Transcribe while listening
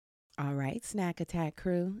All right, Snack Attack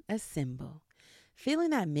crew, assemble. Feeling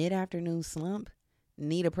that mid-afternoon slump?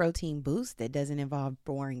 Need a protein boost that doesn't involve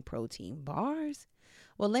boring protein bars?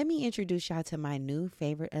 Well, let me introduce y'all to my new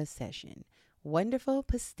favorite obsession, Wonderful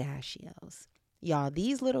Pistachios. Y'all,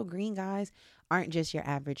 these little green guys aren't just your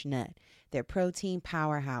average nut. They're protein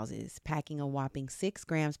powerhouses, packing a whopping 6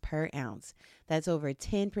 grams per ounce. That's over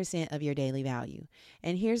 10% of your daily value.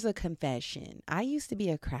 And here's a confession. I used to be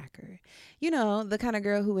a cracker. You know, the kind of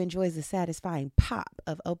girl who enjoys the satisfying pop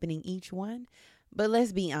of opening each one. But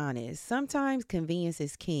let's be honest, sometimes convenience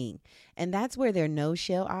is king. And that's where their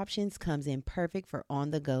no-shell options comes in perfect for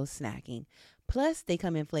on-the-go snacking. Plus, they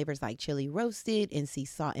come in flavors like chili roasted and sea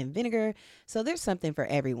salt and vinegar. So there's something for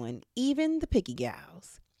everyone, even the picky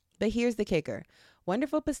gals. But here's the kicker.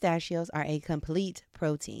 Wonderful Pistachios are a complete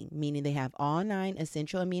protein, meaning they have all 9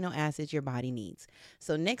 essential amino acids your body needs.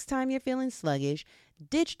 So next time you're feeling sluggish,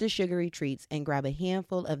 ditch the sugary treats and grab a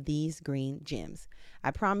handful of these green gems.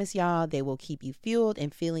 I promise y'all they will keep you fueled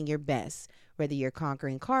and feeling your best, whether you're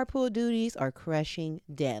conquering carpool duties or crushing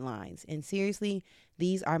deadlines. And seriously,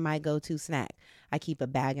 these are my go-to snack. I keep a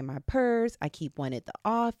bag in my purse. I keep one at the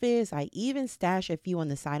office. I even stash a few on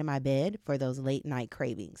the side of my bed for those late night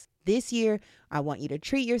cravings. This year, I want you to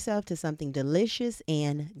treat yourself to something delicious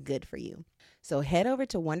and good for you. So head over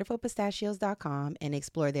to wonderfulpistachios.com and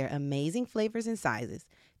explore their amazing flavors and sizes.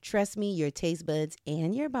 Trust me, your taste buds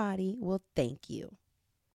and your body will thank you.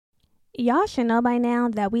 Y'all should know by now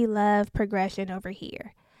that we love progression over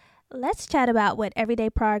here. Let's chat about what everyday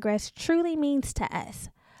progress truly means to us.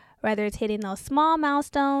 Whether it's hitting those small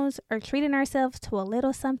milestones or treating ourselves to a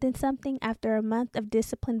little something after a month of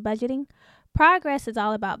disciplined budgeting, progress is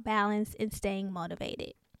all about balance and staying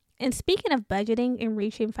motivated. And speaking of budgeting and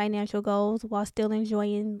reaching financial goals while still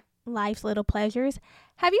enjoying life's little pleasures,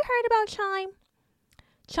 have you heard about Chime?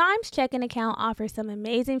 Chime's checking account offers some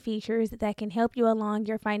amazing features that can help you along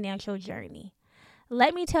your financial journey.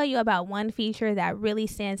 Let me tell you about one feature that really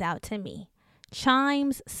stands out to me.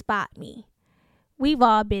 Chime's Spot Me. We've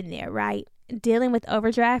all been there, right? Dealing with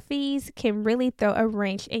overdraft fees can really throw a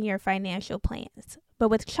wrench in your financial plans. But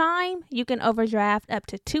with Chime, you can overdraft up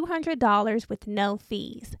to $200 with no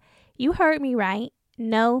fees. You heard me right,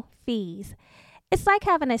 no fees. It's like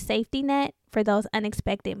having a safety net for those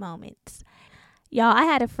unexpected moments. Y'all, I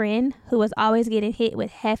had a friend who was always getting hit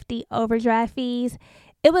with hefty overdraft fees.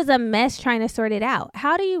 It was a mess trying to sort it out.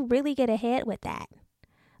 How do you really get ahead with that?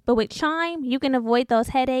 But with Chime, you can avoid those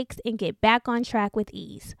headaches and get back on track with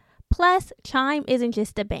ease. Plus, Chime isn't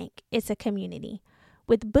just a bank, it's a community.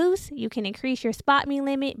 With Boost, you can increase your Spot Me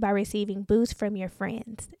limit by receiving boosts from your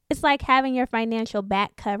friends. It's like having your financial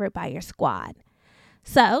back covered by your squad.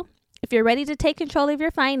 So, if you're ready to take control of your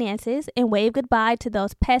finances and wave goodbye to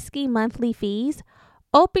those pesky monthly fees,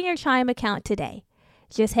 open your Chime account today.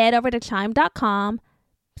 Just head over to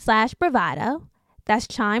chime.com/bravado. That's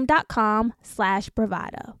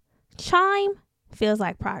chime.com/bravado. Chime feels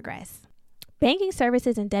like progress. Banking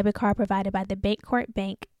services and debit card provided by the Bancorp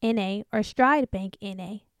Bank, N.A. or Stride Bank,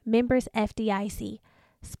 N.A., members FDIC.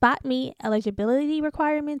 Spot Me eligibility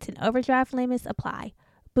requirements and overdraft limits apply.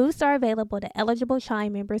 Boosts are available to eligible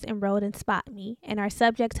Chime members enrolled in Spot Me and are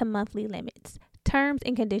subject to monthly limits. Terms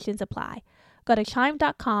and conditions apply. Go to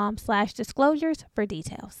chime.com/disclosures for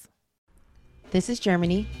details. This is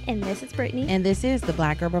Germany. And this is Brittany. And this is the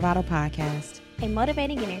Black Girl Bravado Podcast. A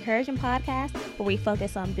motivating and encouraging podcast where we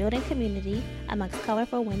focus on building community amongst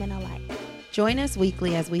colorful women alike. Join us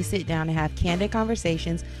weekly as we sit down and have candid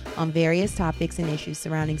conversations on various topics and issues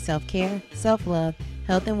surrounding self-care, self-love,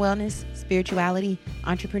 health and wellness, spirituality,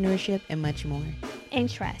 entrepreneurship, and much more. And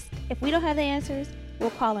trust, if we don't have the answers, we'll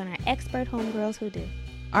call on our expert homegirls who do.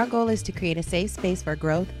 Our goal is to create a safe space for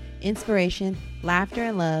growth, inspiration, laughter,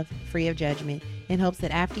 and love, free of judgment, in hopes that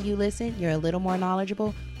after you listen, you're a little more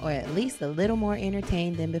knowledgeable or at least a little more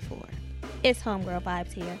entertained than before. It's homegirl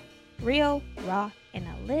vibes here. Real, raw, and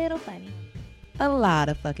a little funny. A lot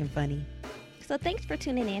of fucking funny. So thanks for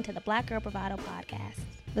tuning in to the Black Girl Bravado Podcast.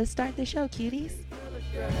 Let's start the show, cuties.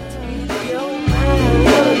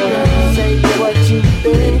 Say what you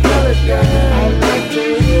think, color girl. I'd like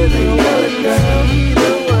to hear the color girl.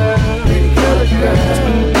 Pretty color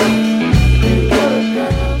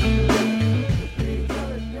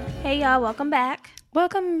girl. Hey y'all, welcome back.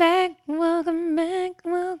 Welcome back. Welcome back.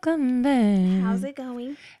 Welcome back. How's it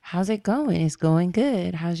going? How's it going? It's going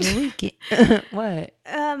good. How's your weekend? What?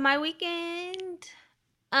 My weekend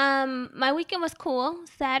was cool.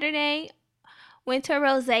 Saturday, went to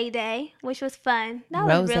Rose Day, which was fun. That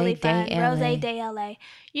was really fun. Rose Day LA.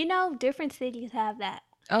 You know, different cities have that.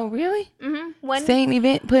 Oh, really? Mm-hmm. Same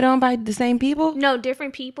event put on by the same people? No,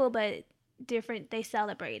 different people, but different they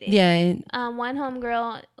celebrated. Yeah. One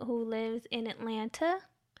homegirl who lives in Atlanta,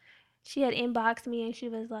 she had inboxed me and she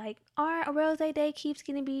was like, "Our Rose Day keeps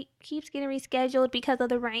getting rescheduled because of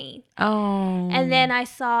the rain." Oh. And then I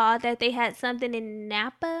saw that they had something in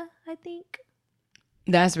Napa, I think.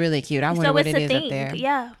 That's really cute. I wonder So what it's it a is thing. up there.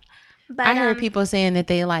 Yeah. But I heard people saying that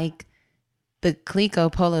they like the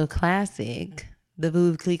Clico Polo Classic, the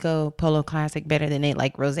Veuve Clico Polo Classic, better than they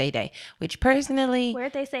like Rose Day. Which personally,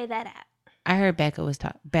 where'd they say that at? I heard Becca was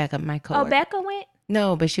Becca, my Oh, coworker. Becca went?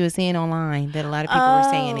 No, but she was saying online that a lot of people were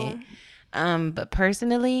saying it. But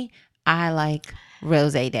personally, I like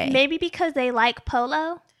Rose Day. Maybe because they like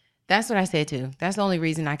polo. That's what I said too. That's the only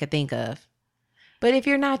reason I could think of. But if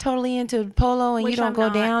you're not totally into polo and you don't go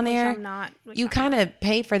down there, you kind of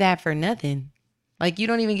pay for that for nothing. Like you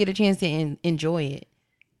don't even get a chance to enjoy it.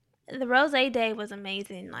 The Rose Day was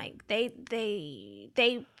amazing. Like they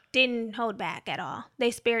didn't hold back at all.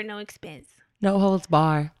 They spared no expense. No holds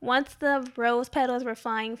bar. Once the rose petals were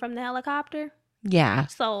flying from the helicopter, yeah,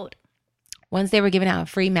 sold. Once they were giving out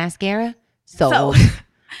free mascara, sold.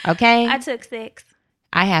 Okay. I took 6.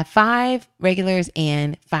 I have 5 regulars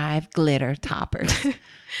and 5 glitter toppers.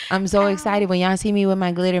 I'm so excited. When y'all see me with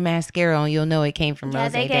my glitter mascara on, you'll know it came from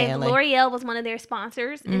Rose Day. L'Oreal was one of their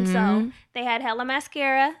sponsors, and so they had hella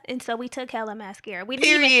mascara, and so we took hella mascara. We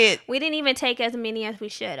didn't even take as many as we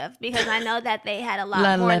should have because I know that they had a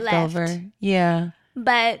lot more left over. Yeah.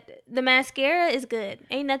 But the mascara is good.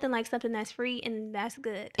 Ain't nothing like something that's free and that's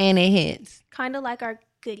good. And it hits. Kind of like our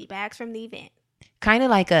goodie bags from the event. Kind of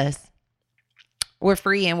like us. We're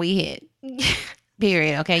free and we hit.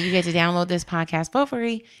 Period. Okay, you get to download this podcast for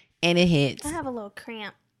free and it hits. I have a little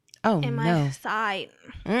cramp in my side.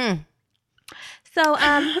 So,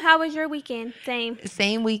 how was your weekend?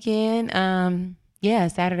 Same weekend. Yeah,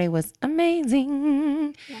 Saturday was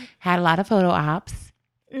amazing. Yeah. Had a lot of photo ops.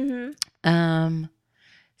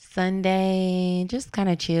 Sunday, just kind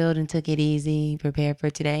of chilled and took it easy, prepared for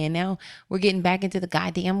today. And now we're getting back into the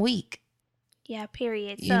goddamn week. Yeah,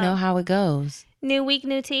 period. You know how it goes. New week,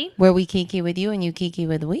 new tea. Where we kiki with you and you kiki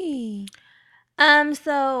with we.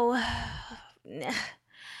 So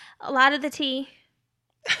a lot of the tea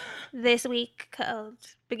this week,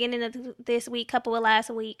 beginning of this week, couple of last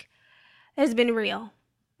week, has been real.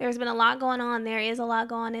 There's been a lot going on. There is a lot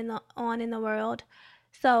going on in the world.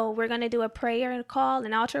 So we're going to do a prayer call,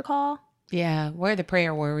 an altar call. Yeah, we're the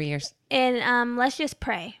prayer warriors. And let's just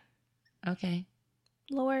pray. Okay.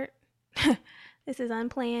 Lord, this is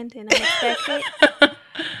unplanned and unexpected.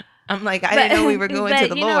 I'm like, I didn't know we were going to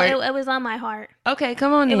the Lord. It was on my heart. Okay,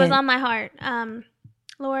 come on in. It was on my heart.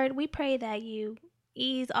 Lord, we pray that you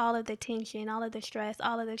ease all of the tension, all of the stress,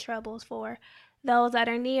 all of the troubles for those that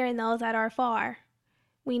are near and those that are far.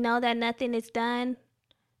 We know that nothing is done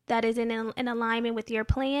that is in alignment with your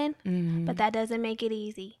plan, but that doesn't make it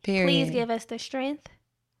easy. Period. Please give us the strength,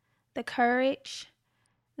 the courage,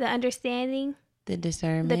 the understanding, the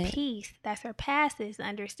discernment, the peace that surpasses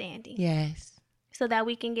understanding. Yes. So that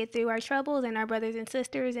we can get through our troubles and our brothers and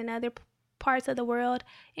sisters in other parts of the world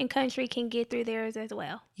and country can get through theirs as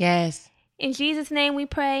well. Yes. In Jesus' name we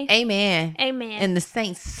pray. Amen. Amen. And the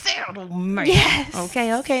saints settle mercy. Yes. Okay.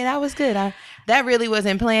 That was good. That really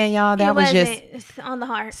wasn't planned, y'all. That was just it's on the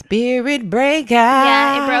heart. Spirit break out.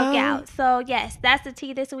 Yeah, it broke out. So yes, that's the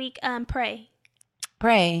tea this week. Pray.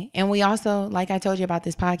 And we also, like I told you about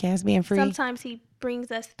this podcast being free. Sometimes he brings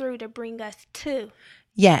us through to bring us to.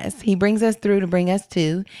 Yes, he brings us through to bring us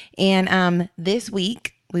to. And this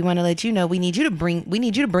week, we want to let you know we need you to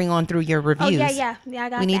bring on through your reviews. Oh, yeah, I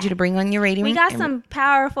got We need you to bring on your rating. We got some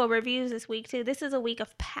powerful reviews this week, too. This is a week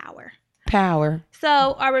of power.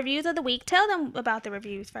 So, our reviews of the week, tell them about the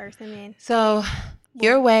reviews first and then. So,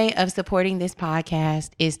 your way of supporting this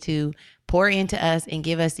podcast is to pour into us and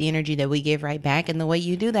give us the energy that we give right back. And the way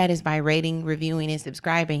you do that is by rating, reviewing, and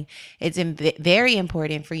subscribing. It's very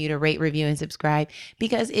important for you to rate, review, and subscribe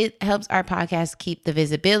because it helps our podcast keep the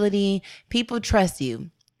visibility. People trust you,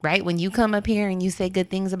 right? When you come up here and you say good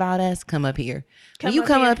things about us, come up here. When you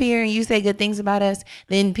come up here and you say good things about us,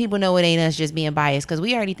 then people know it ain't us just being biased because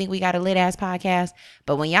we already think we got a lit ass podcast.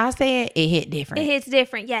 But when y'all say it, it hit different. It hits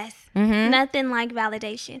different, yes. Nothing like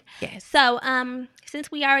validation. Yes. So, since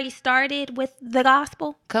we already started with the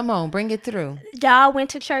gospel, come on, bring it through. Y'all went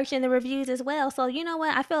to church in the reviews as well. So, you know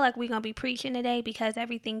what? I feel like we're going to be preaching today because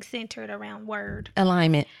everything's centered around word.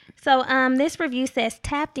 Alignment. So, this review says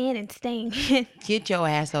tapped in and staying in. Get your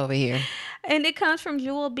ass over here. And it comes from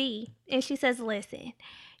Jewel B. And she says, listen,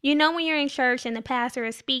 you know when you're in church and the pastor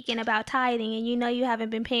is speaking about tithing and you know you haven't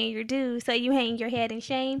been paying your dues, so you hang your head in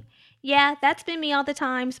shame? Yeah, that's been me all the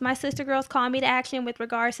times. My sister girls call me to action with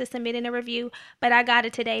regards to submitting a review, but I got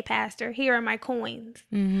it today, Pastor. Here are my coins.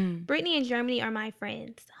 Brittany and Germany are my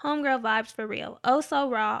friends. Homegirl vibes for real. Oh so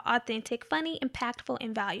raw, authentic, funny, impactful,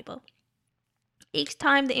 and valuable. Each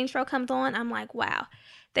time the intro comes on, I'm like, wow.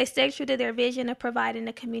 They stay true to their vision of providing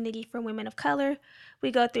a community for women of color.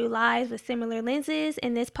 We go through lives with similar lenses,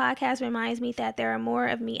 and this podcast reminds me that there are more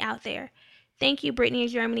of me out there. Thank you, Brittany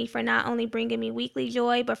and Germany, for not only bringing me weekly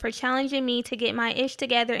joy, but for challenging me to get my ish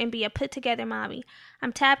together and be a put-together mommy.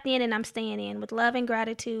 I'm tapped in and I'm staying in. With love and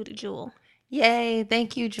gratitude, Jewel. Yay.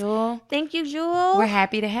 Thank you, Jewel. Thank you, Jewel. We're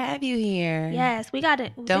happy to have you here. Yes, we got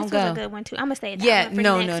it. Don't this go. was a good one, too. I'm going to say that Yeah, one for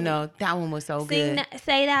no. next week. That one was so Sing good.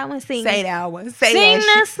 say that one. Sing. Say that one. Say Sing that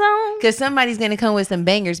that shit. song. Because somebody's going to come with some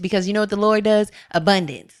bangers, because you know what the Lord does?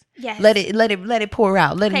 Abundance. Yes. Let it pour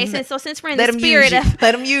out. Let Okay, him, since we're in let the him spirit use you. of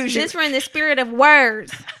Let him use you. since we're in the spirit of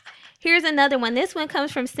words, here's another one. This one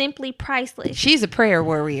comes from Simply Priceless. She's a prayer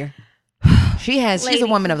warrior. She's Lady, a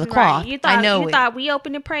woman of the right. cloth. You thought, I know it. thought we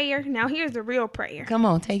opened in prayer. Now here's the real prayer. Come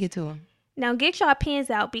on, take it to him. Now get y'all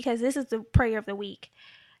pens out because this is the prayer of the week.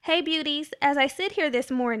 Hey beauties, as I sit here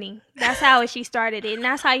this morning, that's how she started it, and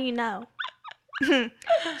that's how you know.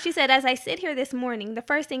 She said, as I sit here this morning, the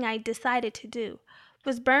first thing I decided to do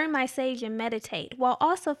was burn my sage and meditate while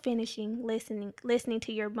also finishing listening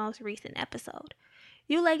to your most recent episode.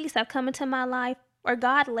 You ladies have come into my life, or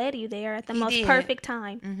God led you there at the most did. perfect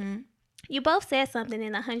time. Mm-hmm. You both said something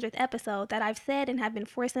in the 100th episode that I've said and have been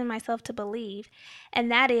forcing myself to believe, and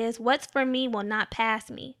that is, what's for me will not pass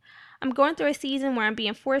me. I'm going through a season where I'm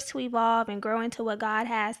being forced to evolve and grow into what God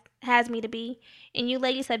has me to be, and you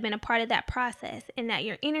ladies have been a part of that process, and that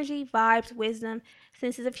your energy, vibes, wisdom,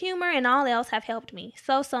 senses of humor, and all else have helped me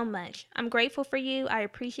so much. I'm grateful for you. I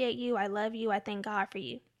appreciate you. I love you. I thank God for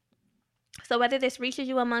you. So whether this reaches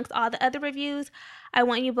you amongst all the other reviews, I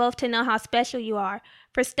want you both to know how special you are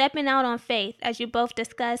for stepping out on faith as you both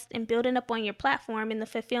discussed and building up on your platform in the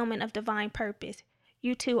fulfillment of divine purpose.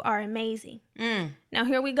 You two are amazing. Now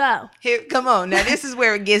here we go. Here, come on. Now this is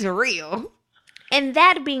where it gets real. And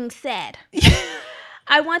that being said,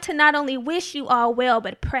 I want to not only wish you all well,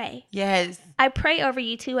 but pray. Yes. I pray over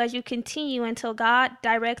you two as you continue until God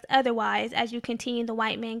directs otherwise as you continue the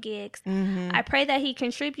white man gigs. I pray that he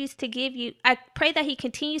continues to give you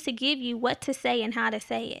what to say and how to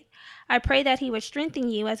say it. I pray that he would strengthen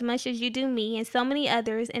you as much as you do me and so many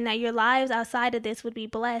others, and that your lives outside of this would be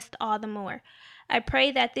blessed all the more. I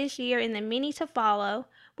pray that this year and the many to follow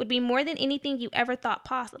would be more than anything you ever thought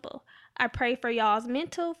possible. I pray for y'all's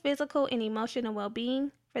mental, physical, and emotional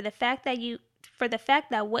well-being, for the fact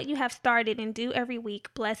that what you have started and do every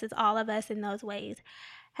week blesses all of us in those ways.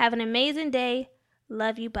 Have an amazing day.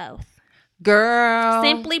 Love you both. Girl.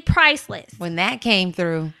 Simply Priceless. When that came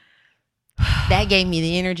through, that gave me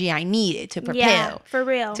the energy I needed to propel. Yeah, for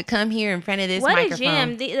real. To come here in front of this what microphone.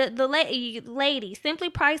 a gem. The lady, Simply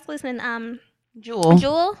Priceless and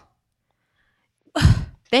Jewel.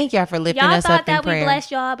 Thank y'all for lifting y'all us thought up in that prayer. we blessed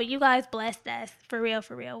y'all, but you guys blessed us. For real.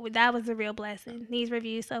 That was a real blessing, these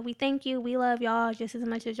reviews. So we thank you. We love y'all just as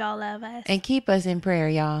much as y'all love us. And keep us in prayer,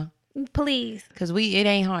 y'all. Please. Because it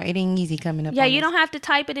ain't hard. It ain't easy coming up. Yeah, on you us. don't have to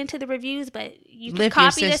type it into the reviews, but you can Lift your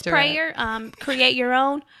copy this sister prayer, create your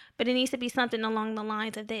own, but it needs to be something along the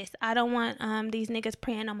lines of this. I don't want these niggas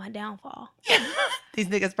praying on my downfall. These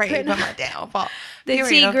niggas praying for my downfall. The Period,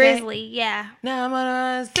 T okay? Grizzly, yeah. Now I'm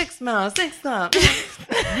on 6 months.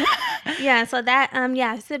 Yeah, so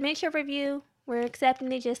that, submit your review. We're accepting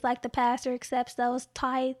it just like the pastor accepts those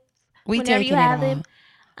tithes We whenever taking you have it them.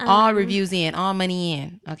 all reviews in, all money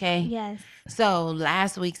in, okay? Yes. So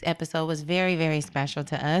last week's episode was very, very special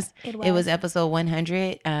to us. It It was was. episode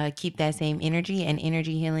 100, Keep That Same Energy, and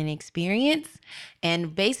Energy Healing Experience.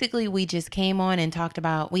 And basically we just came on and talked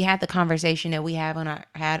about, we had the conversation that we had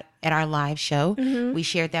at our live show. We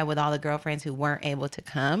shared that with all the girlfriends who weren't able to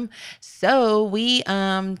come. So we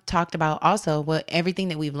talked about also everything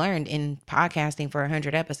that we've learned in podcasting for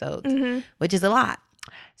 100 episodes, which is a lot.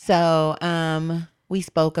 So we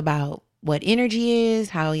spoke about what energy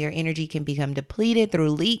is, how your energy can become depleted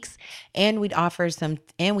through leaks, and we offered some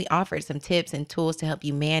tips and tools to help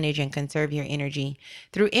you manage and conserve your energy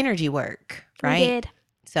through energy work, right? We did.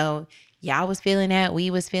 So y'all was feeling that,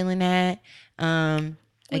 we was feeling that.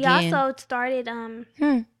 We also started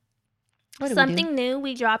what did we do? something new.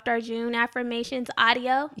 We dropped our June affirmations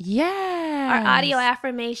audio. Yeah. Our audio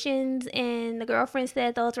affirmations, and the girlfriend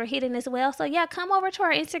said those were hitting as well. So yeah, come over to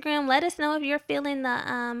our Instagram. Let us know if you're feeling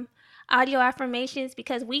the audio affirmations,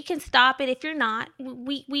 because we can stop it if you're not.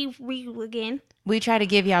 We again. We try to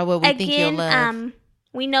give y'all what we think you'll love.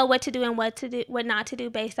 We know what to do and what not to do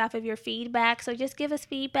based off of your feedback. So just give us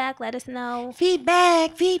feedback. Let us know.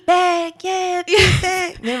 Feedback, yeah,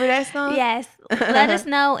 feedback. Remember that song? Yes. Let us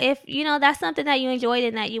know if, that's something that you enjoyed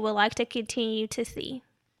and that you would like to continue to see.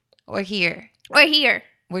 Or hear. Or hear.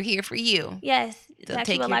 We're here for you. Yes. So that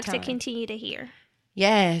take you would your like time. to continue to hear.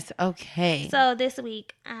 Yes. Okay. So this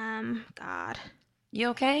week, God. You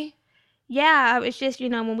okay? Yeah, it's just,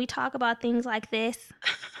 when we talk about things like this,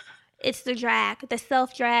 it's the drag, the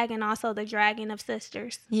self-drag, and also the dragging of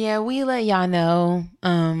sisters. Yeah, we let y'all know.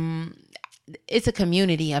 It's a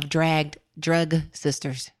community of drug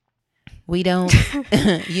sisters. We don't,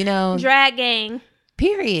 Drag gang.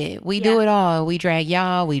 Period. We do it all. We drag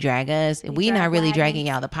y'all. We drag us. We drag not really wagons. dragging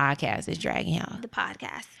y'all. The podcast is dragging y'all. The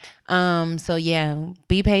podcast. So yeah,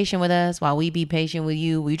 be patient with us while we be patient with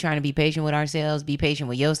you. We trying to be patient with ourselves. Be patient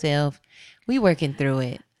with yourself. We working through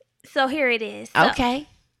it. So here it is. So, Okay.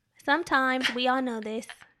 Sometimes we all know this,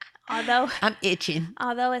 although I'm itching.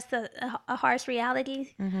 Although it's a harsh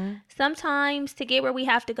reality, Mm-hmm. sometimes to get where we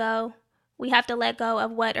have to go, we have to let go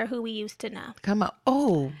of what or who we used to know. Come on.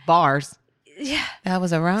 Oh, bars. Yeah. That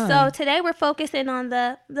was a rhyme. So today we're focusing on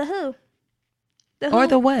the who. Or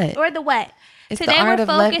the what. Or the what. It's Today the art we're of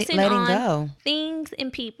focusing letting on go. things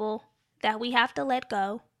and people that we have to let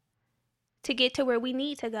go to get to where we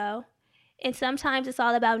need to go. And sometimes it's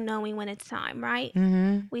all about knowing when it's time, right?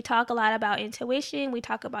 Mm-hmm. We talk a lot about intuition. We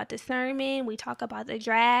talk about discernment. We talk about the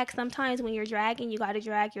drag. Sometimes when you're dragging, you got to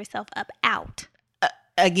drag yourself out.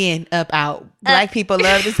 Again, up, out. Black people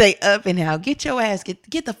love to say up and out. Get your ass,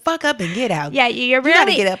 get the fuck up and get out. Yeah, you're You gotta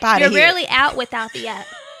rarely, get up out of you're here. rarely out without the up.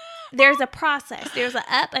 There's a process. There's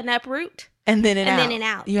an uproot. And then then an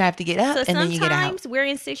out. You have to get up So and then you get out. sometimes we're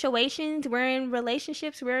in situations, we're in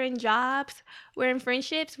relationships, we're in jobs, we're in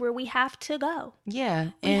friendships where we have to go. Yeah.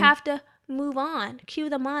 We have to move on. Cue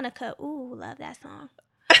the Monica. Ooh, love that song.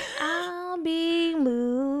 I'll be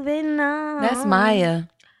moving on. That's Maya.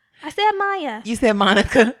 I said Maya. You said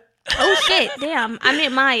Monica. Oh shit, damn. I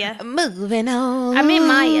meant Maya. Moving on. I meant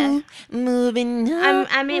Maya. Moving on.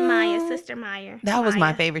 I meant Maya, Sister Maya. That was my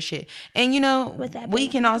Maya. favorite shit. And With that we baby.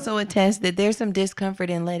 can also attest that there's some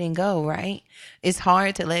discomfort in letting go, right? It's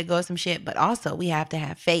hard to let go of some shit, but also we have to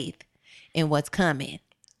have faith in what's coming.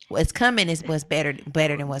 What's coming is what's better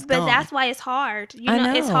than what's But gone. that's why it's hard. I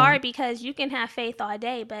know. It's hard because you can have faith all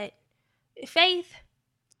day, but faith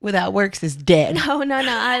Without works is dead. No.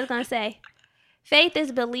 I was going to say, faith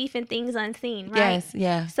is belief in things unseen, right? Yes,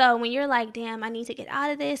 yeah. So when you're like, damn, I need to get out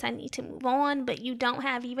of this, I need to move on, but you don't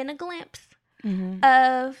have even a glimpse Mm-hmm.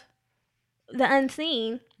 of the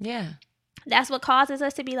unseen, Yeah. that's what causes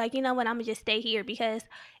us to be like, you know what, I'm going to just stay here because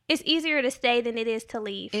it's easier to stay than it is to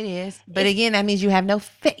leave. It is. But again, that means you have no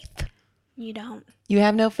faith. You don't. You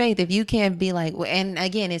have no faith. If you can't be like, and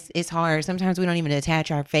again, it's hard. Sometimes we don't even attach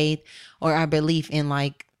our faith or our belief in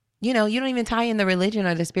like, you don't even tie in the religion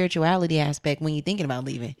or the spirituality aspect when you're thinking about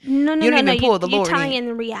leaving. No. You don't even pull the Lord You tie in. in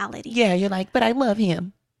the reality. Yeah, you're like, but I love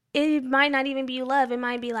him. It might not even be love. It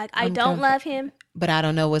might be like, I I'm don't comfort- love him, But I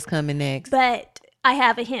don't know what's coming next. but I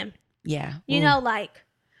have a him. Yeah. You know, like,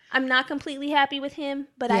 I'm not completely happy with him,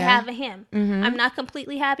 but I Yeah. have a him. Mm-hmm. I'm not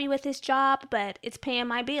completely happy with this job, but it's paying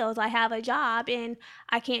my bills. I have a job and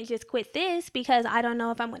I can't just quit this because I don't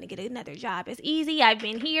know if I'm going to get another job. It's easy. I've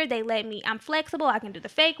been here. They let me. I'm flexible. I can do the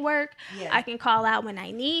fake work. Yeah. I can call out when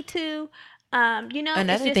I need to. It's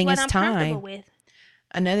Another just thing what is I'm time. comfortable with.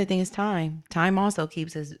 Another thing is time. Time also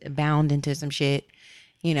keeps us bound into some shit.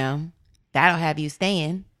 That'll have you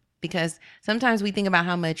staying. Because sometimes we think about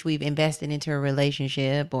how much we've invested into a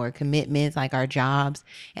relationship or commitments like our jobs,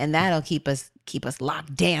 and that'll keep us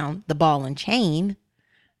locked down, the ball and chain.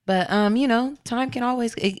 But time can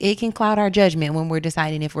always it can cloud our judgment when we're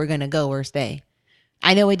deciding if we're gonna go or stay.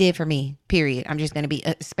 I know it did for me. Period. I'm just gonna be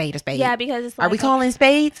a spade. Yeah, because it's like, Are we calling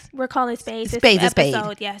spades? we're calling spades. Spades this a spade.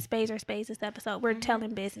 episode. Yeah, spades are spades this episode. We're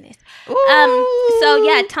telling business. Ooh. So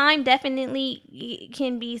yeah, time definitely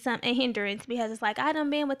can be a hindrance because it's like I done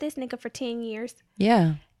been with this nigga for 10 years.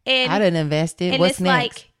 Yeah. And I done invested. and What's it's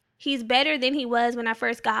next? like he's better than he was when I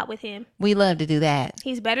first got with him. We love to do that.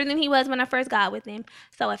 He's better than he was when I first got with him.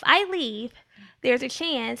 So if I leave, there's a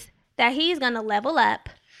chance that he's gonna level up.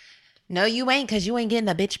 No, you ain't, because you ain't getting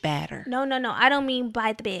a bitch batter. No. I don't mean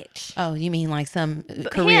by the bitch. Oh, you mean like some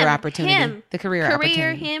career opportunity? Him. The career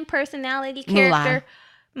opportunity. Him, personality, Moolah. character,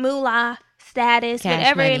 moolah, status, Cash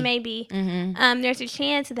whatever money. it may be. Mm-hmm. There's a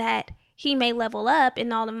chance that he may level up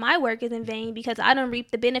and all of my work is in vain because I don't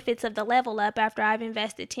reap the benefits of the level up after I've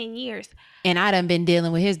invested 10 years. And I done been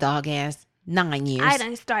dealing with his dog ass 9 years. I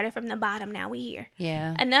done started from the bottom. Now we here.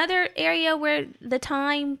 Yeah. Another area where the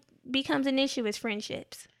time becomes an issue is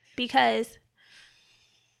friendships because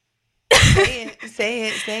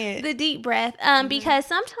Say it. The deep breath. Because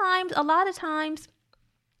sometimes, a lot of times,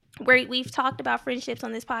 we've talked about friendships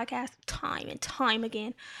on this podcast time and time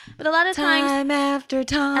again, but a lot of times, after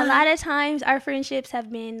time. a lot of times our friendships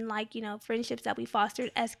have been like, friendships that we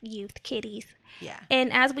fostered as youth, kiddies. Yeah.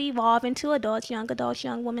 And as we evolve into adults, young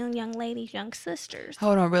women, young ladies, young sisters.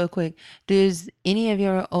 Hold on real quick. Does any of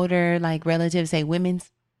your older like relatives say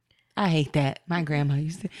women's? I hate that. My grandma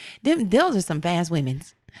used to. Those are some fast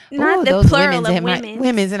women's. Not Ooh, the those plural of women's.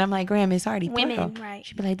 women's. And I'm like, Grandma, it's already Women, plural. right.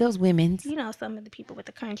 She'd be like, those women's. Some of the people with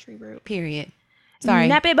the country root. Period. Sorry.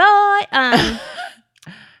 Nappy boy. I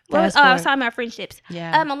was Fast forward. talking about friendships.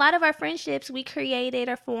 Yeah. A lot of our friendships we created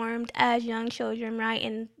or formed as young children, right?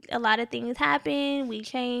 And a lot of things happen. We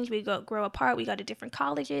change. We grow apart. We go to different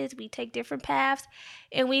colleges. We take different paths,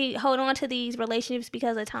 and we hold on to these relationships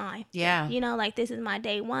because of time. Yeah. Like this is my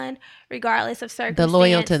day one, regardless of circumstance. The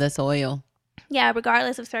loyal to the soil. Yeah,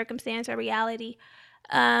 regardless of circumstance or reality.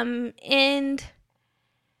 And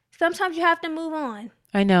sometimes you have to move on.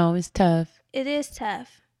 I know. It's tough. It is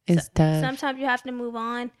tough. It's tough. Sometimes you have to move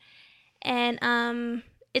on, and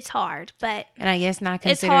it's hard, but And I guess not it's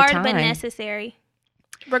considered hard time. but necessary,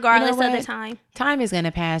 regardless of the what? time. Time is going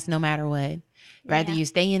to pass no matter what. Rather Yeah. you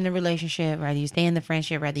stay in the relationship, rather you stay in the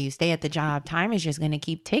friendship, rather you stay at the job, time is just going to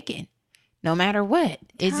keep ticking no matter what.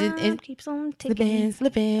 Time keeps on ticking.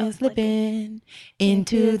 Slipping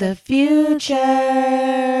into the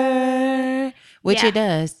future. Which Yeah. it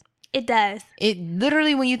does. It does. It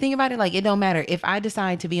literally, when you think about it, like it don't matter. If I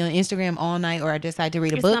decide to be on Instagram all night or I decide to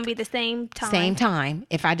read a It's book, gonna be the same time. same time.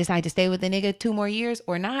 If I decide to stay with the nigga 2 more years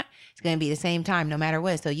or not, it's going to be the same time no matter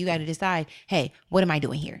what. So you got to decide, hey, what am I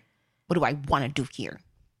doing here? What do I want to do here?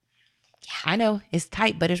 Yeah, I know it's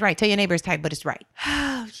tight, but it's right. Tell your neighbor it's tight, but it's right.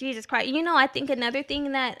 Oh, Jesus Christ. I think another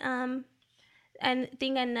thing that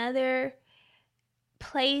another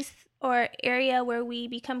place or area where we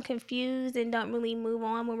become confused and don't really move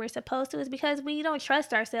on when we're supposed to is because we don't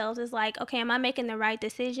trust ourselves. It's like, okay, am I making the right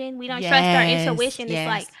decision? We don't trust our Yes, intuition. yes. It's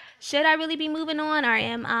like, should I really be moving on, or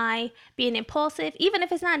am I being impulsive? Even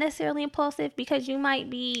if it's not necessarily impulsive, because you might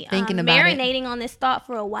be Thinking about it. marinating on this thought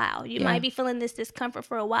for a while. You Yeah. might be feeling this discomfort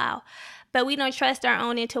for a while, but we don't trust our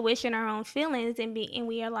own intuition, our own feelings, and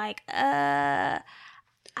we are like,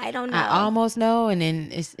 I don't know. I almost know, and then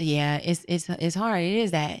it's hard. It is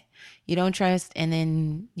that you don't trust, and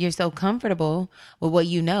then you're so comfortable with what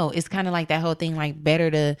you know. It's kind of like that whole thing, like better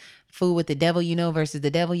to fool with the devil you know versus the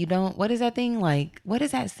devil you don't. What is that thing like? What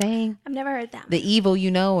is that saying? I've never heard that. The evil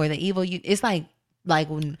you know or the evil you. It's like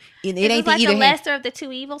when it Is ain't this like the either the hand. lesser of the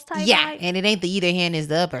two evils type Yeah, vibe? and it ain't the either hand is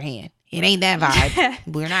the upper hand. It ain't that vibe.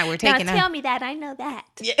 We're Now taking tell me that. I know that.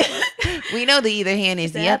 we know the either hand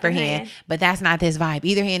is the upper hand, but that's not this vibe.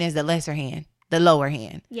 Either hand is the lesser hand, the lower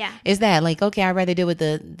hand. Yeah. It's that like, okay, I'd rather deal with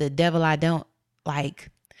the devil I don't like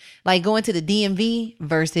going to the DMV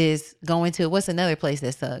versus going to what's another place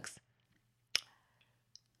that sucks.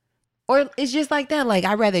 Or it's just like that. Like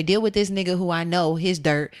I'd rather deal with this nigga who I know his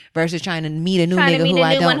dirt versus trying to meet a new nigga who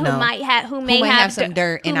I don't know. Who may have some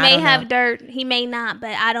dirt and who I may don't have know. dirt. He may not, but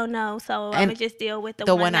I don't know. So I'm gonna just deal with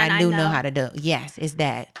the one that I do know how to do. Yes, it's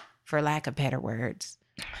that, for lack of better words.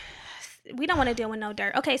 We don't want to deal with no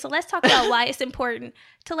dirt. Okay, so let's talk about why it's important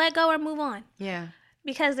to let go or move on. Yeah.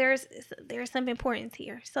 Because there's some importance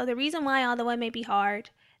here. So the reason why, although it may be hard,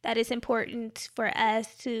 that it's important for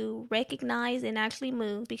us to recognize and actually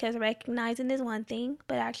move, because recognizing is one thing,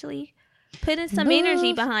 but actually putting some energy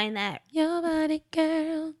Move. behind that Your body,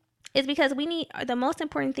 girl. is because the most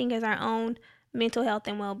important thing is our own mental health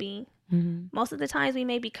and well-being. Mm-hmm. Most of the times we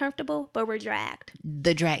may be comfortable, but we're dragged.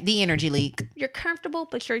 The energy leak. You're comfortable,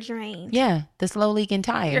 but you're drained. Yeah, the slow leaking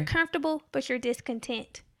tire. You're comfortable, but you're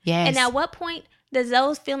discontent. Yes. And at what point does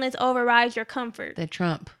those feelings override your comfort? The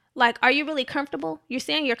Trump. Like, are you really comfortable? You're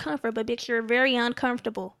saying you're comfortable, but bitch, you're very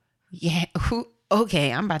uncomfortable. Yeah.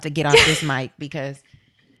 Okay, I'm about to get off this mic because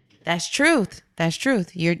that's truth. That's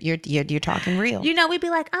truth. You're talking real. We'd be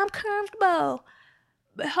like, I'm comfortable.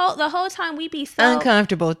 But the whole time we be so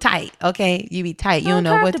Uncomfortable, tight. Okay, you be tight. You don't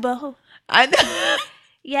know what. uncomfortable. I know.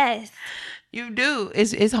 Yes. You do.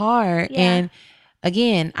 It's hard. Yeah. And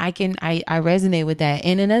again, I resonate with that.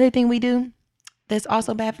 And another thing we do that's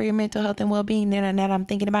also bad for your mental health and well-being, now that I'm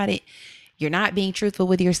thinking about it, you're not being truthful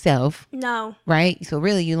with yourself, No. right? So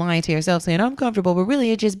really you lying to yourself saying I'm comfortable, but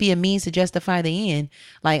really it just be a means to justify the end.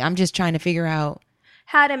 Like I'm just trying to figure out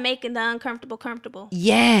How to make the uncomfortable comfortable.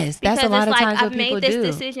 yes, that's a lot of times I've what people made this do.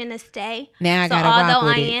 decision to stay. Now I so gotta rock although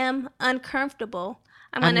with I it. am uncomfortable,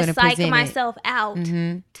 I'm I'm gonna gonna psych present it. myself out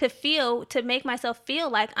Mhm. to make myself feel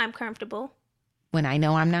like I'm comfortable. When I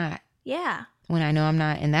know I'm not. Yeah. when I know I'm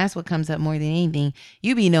not. And that's what comes up more than anything.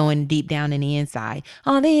 You be knowing deep down in the inside,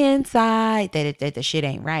 on the inside, that the shit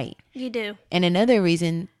ain't right. You do. And another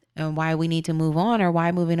reason why we need to move on, or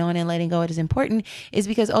why moving on and letting go is important, is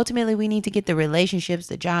because ultimately we need to get the relationships,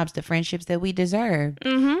 the jobs, the friendships that we deserve.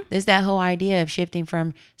 There's that whole idea of shifting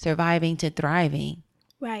from surviving to thriving.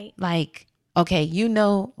 Right. Like, okay,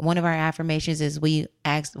 one of our affirmations is we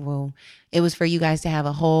asked, it was for you guys to have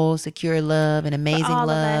a whole, secure love and amazing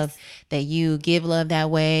love, that you give love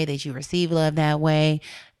that way, that you receive love that way.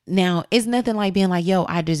 Now, it's nothing like being like, yo,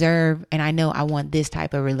 I deserve, and I know I want this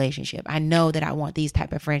type of relationship. I know that I want these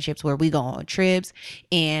type of friendships where we go on trips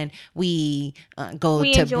and we go to brunch.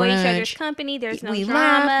 We enjoy each other's company. There's no we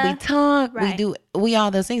drama. Laugh, we talk, right. we all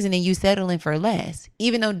those things. And then you settling for less,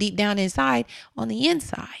 even though deep down inside, on the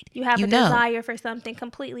inside, you have a desire for something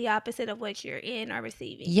completely opposite of what you're in or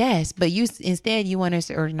receiving. Yes, but instead you want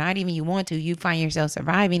to, or not even you want to, you find yourself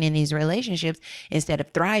surviving in these relationships instead of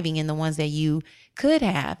thriving in the ones that you could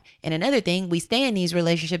have. And another thing, we stay in these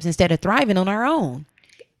relationships instead of thriving on our own.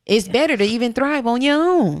 It's better to even thrive on your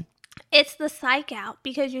own. It's the psych out,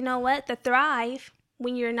 because you know what? The thrive,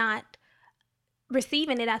 when you're not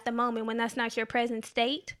receiving it at the moment, when that's not your present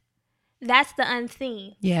state, that's the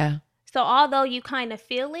unseen. Yeah. So although you kind of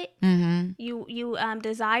feel it, you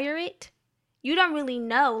desire it, you don't really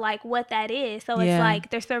know like what that is. So it's like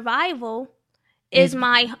the survival is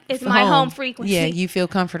my home frequency. Yeah, you feel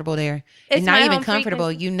comfortable there. It's not even comfortable.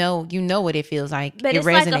 Frequency. You know what it feels like. But it it's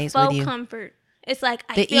resonates like a faux with you. Comfort. It's like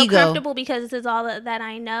I feel comfortable because this is all that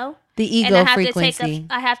I know. The ego and frequency.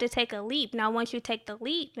 I have to take a leap. Now, once you take the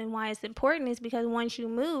leap, and why it's important is because once you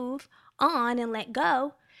move on and let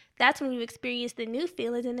go, that's when you experience the new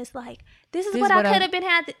feelings, and it's like, this is what I could have been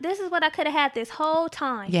had. This is what I could have had this whole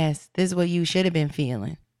time. Yes, this is what you should have been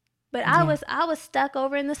feeling. But I was stuck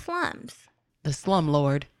over in the slums. The slum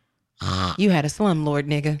lord. You had a slum lord,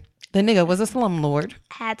 nigga. The nigga was a slum lord.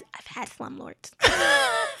 I've had slum lords.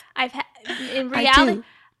 In reality,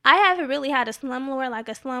 I haven't really had a slum lord, like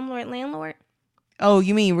a slum lord landlord. Oh,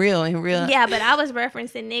 you mean real in real? Yeah, but I was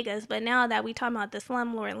referencing niggas. But now that we talking about the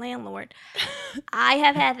slumlord landlord, I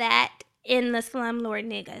have had that in the slumlord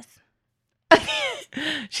niggas.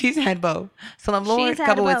 She's had both. Slumlord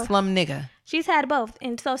coupled with slum nigga. She's had both.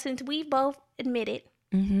 And so since we both admitted,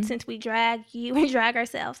 since we drag you and drag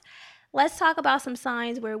ourselves, let's talk about some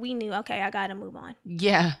signs where we knew, okay, I got to move on.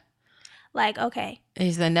 Yeah. Like, okay.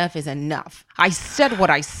 Enough is enough. I said what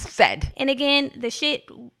I said. And again, the shit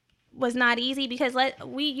was not easy because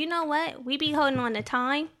you know what? We be holding on to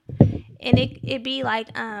time, and it be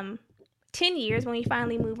like 10 years when we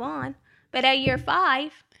finally move on. But at year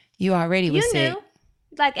 5, you already was sick. Knew,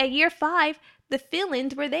 like at year 5, the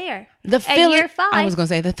feelings were there. At year 5, I was gonna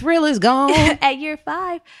say the thrill is gone. At year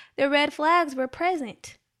 5, the red flags were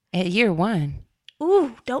present. At year 1.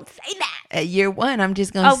 Ooh, don't say that. At year 1, I'm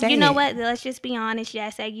just gonna say. Oh, you know what? Let's just be honest.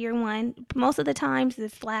 Yes, at year 1, most of the times the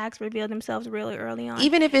flags reveal themselves really early on.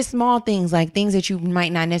 Even if it's small things, like things that you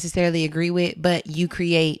might not necessarily agree with, but you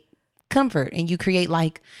create comfort and you create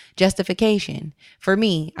like justification. For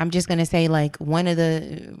me, I'm just gonna say like one of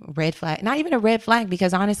the red flag, not even a red flag,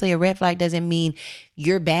 because honestly, a red flag doesn't mean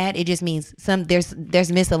you're bad. It just means there's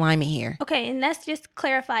misalignment here. Okay, and let's just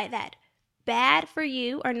clarify that. Bad for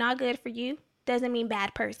you or not good for you doesn't mean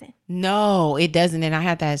bad person. No, it doesn't. And I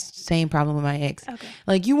had that same problem with my ex. Okay.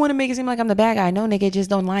 Like, you want to make it seem like I'm the bad guy. No, nigga, it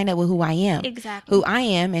just don't line up with who I am. Exactly. Who I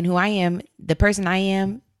am, the person I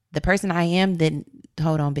am, then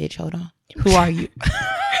hold on, bitch, hold on. Who are you?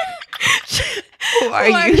 Who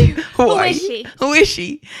are you? Who is she? Who is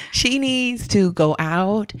she? She needs to go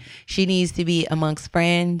out. She needs to be amongst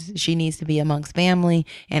friends. She needs to be amongst family.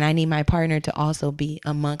 And I need my partner to also be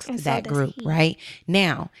amongst that group, right?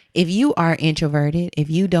 Now, if you are introverted, if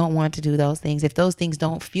you don't want to do those things, if those things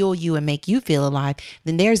don't fuel you and make you feel alive,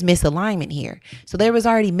 then there's misalignment here. So there was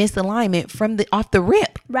already misalignment off the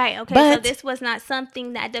rip. Right. Okay. But, so this was not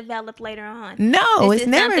something that developed later on. No, it's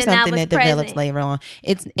never something that develops later on.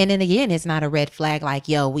 And then again, it's not a red flag like,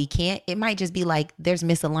 yo, we can't. It might just be like there's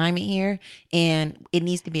misalignment here and it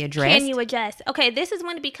needs to be addressed. Can you adjust? Okay, this is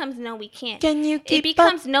when it becomes no, we can't. Can you keep It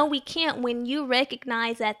becomes no, we can't when you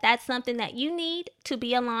recognize that that's something that you need to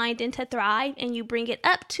be aligned and to thrive, and you bring it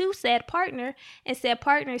up to said partner, and said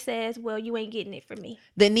partner says, well, you ain't getting it from me.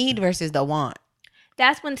 The need versus the want.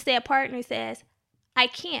 That's when said partner says, I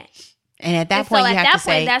can't. And at that point,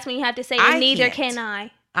 that's when you have to say, and neither can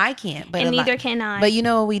I. I can't. But and neither can I. But you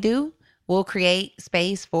know what we do? will create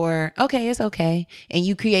space for, okay, it's okay. And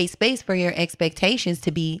you create space for your expectations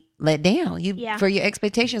to be let down. For your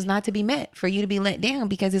expectations not to be met, for you to be let down,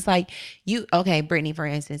 because it's like okay, Brittany, for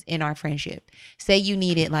instance, in our friendship, say you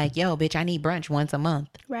needed like, yo, bitch, I need brunch once a month.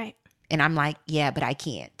 Right. And I'm like, yeah, but I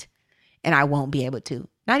can't. And I won't be able to.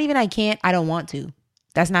 Not even I can't, I don't want to.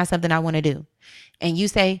 That's not something I want to do. And you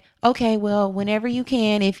say, okay, well, whenever you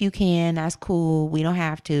can, if you can, that's cool. We don't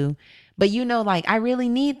have to. But like, I really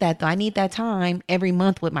need that though. I need that time every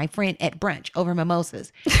month with my friend at brunch over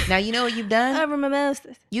mimosas. Now, you know what you've done? Over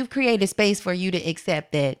mimosas. You've created space for you to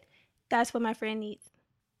accept that. That's what my friend needs.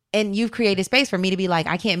 And you've created space for me to be like,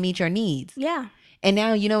 I can't meet your needs. Yeah. And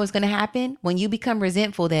now you know what's going to happen? When you become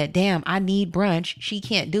resentful that, damn, I need brunch, she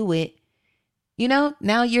can't do it. Now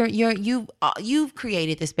you've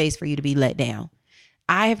created the space for you to be let down.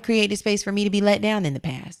 I have created space for me to be let down in the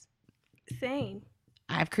past. Same.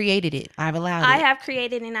 I've created it. I've allowed it. I have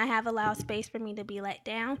created and I have allowed space for me to be let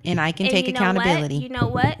down. And I can take accountability. You know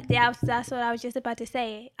what? That's what I was just about to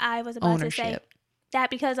say. I was about to say that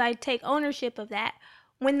because I take ownership of that.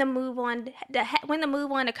 When the move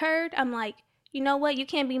on occurred, I'm like, you know what? You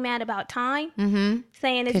can't be mad about time. Mm-hmm.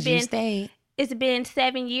 Saying it's been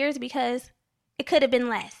 7 years because it could have been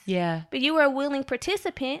less. Yeah. But you were a willing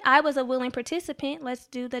participant. I was a willing participant. Let's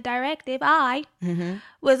do the directive. I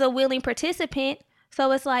was a willing participant.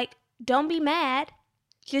 So it's like, don't be mad.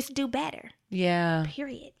 Just do better. Yeah.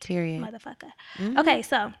 Period. Motherfucker. Mm-hmm. Okay,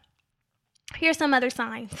 so here's some other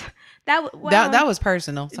signs. That was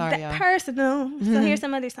personal. Sorry, y'all. Personal. Mm-hmm. So here's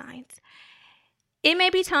some other signs. It may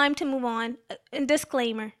be time to move on.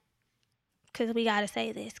 Disclaimer. Because we got to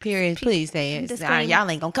say this. Period. Please say it. Y'all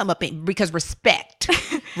ain't going to come up in, because respect.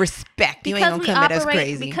 Respect. You ain't going to come at us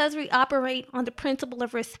crazy. Because we operate on the principle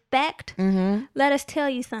of respect, let us tell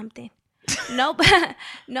you something.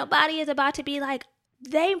 Nobody is about to be like,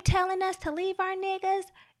 they telling us to leave our niggas.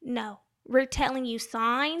 No. We're telling you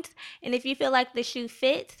signs. And if you feel like the shoe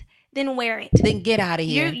fits, then wear it. Then get out of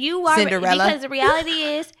here. You are Cinderella. Because the reality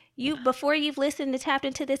is, before you've listened and tapped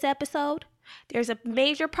into this episode, there's a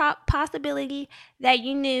major possibility that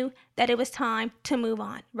you knew that it was time to move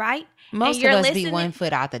on, right? Most of us be 1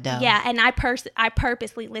 foot out the door. Yeah, and I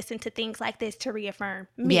purposely listen to things like this to reaffirm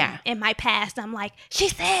me. Yeah. In my past, I'm like, she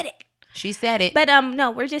said it. She said it. But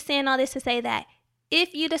no, we're just saying all this to say that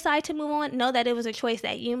if you decide to move on, know that it was a choice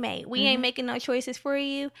that you made. We ain't making no choices for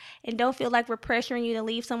you, and don't feel like we're pressuring you to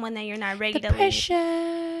leave someone that you're not ready to leave.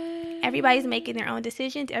 Everybody's making their own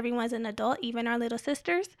decisions. Everyone's an adult, even our little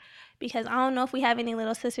sisters, because I don't know if we have any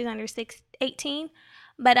little sisters under 18.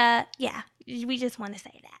 But yeah, we just want to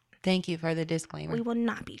say that. Thank you for the disclaimer. We will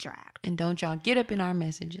not be dragged. And don't y'all get up in our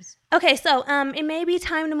messages. Okay, so it may be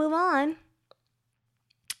time to move on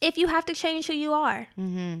if you have to change who you are.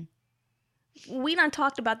 We done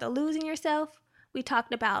talked about the losing yourself. We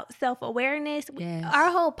talked about self-awareness. Yes. Our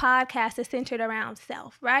whole podcast is centered around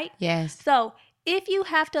self, right? Yes. So if you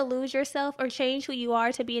have to lose yourself or change who you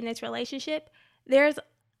are to be in this relationship, there's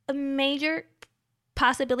a major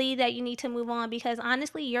possibility that you need to move on, because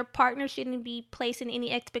honestly, your partner shouldn't be placing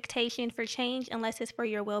any expectation for change unless it's for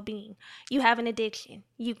your well-being. You have an addiction.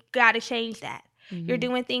 You got to change that. You're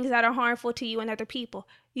doing things that are harmful to you and other people.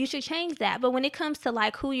 You should change that. But when it comes to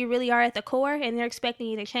like who you really are at the core and they're expecting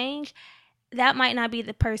you to change, that might not be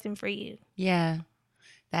the person for you. Yeah,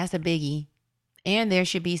 that's a biggie. And there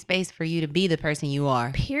should be space for you to be the person you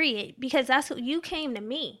are. Period. Because that's who you came to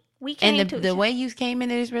me. We came to the way you came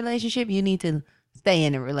into this relationship, you need to stay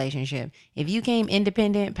in the relationship. If you came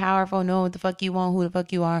independent, powerful, know what the fuck you want, who the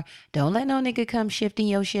fuck you are, don't let no nigga come shifting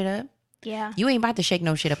your shit up. Yeah. You ain't about to shake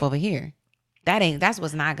no shit up over here. That's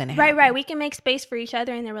what's not gonna happen. Right. We can make space for each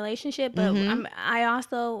other in the relationship, but I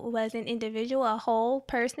also was an individual, a whole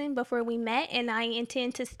person before we met, and I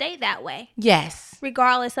intend to stay that way. Yes.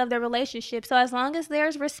 Regardless of the relationship. So as long as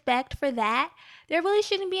there's respect for that, there really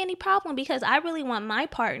shouldn't be any problem, because I really want my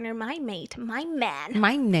partner, my mate, my man,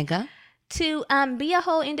 my nigga, to be a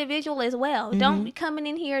whole individual as well. Don't be coming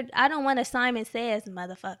in here. I don't want a Simon Says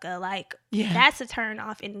motherfucker. Like, that's a turn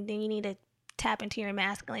off, and then you need to tap into your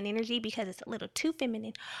masculine energy because it's a little too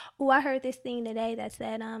feminine. Oh, I heard this thing today that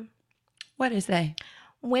said, what did it say?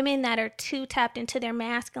 Women that are too tapped into their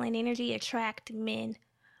masculine energy attract men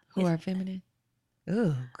who are feminine.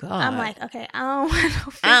 Oh God! I'm like, okay, I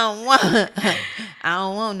don't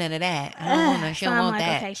want none of that. I don't want. She don't want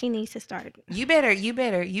that. Okay, she needs to start. You better.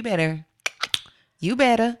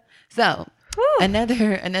 So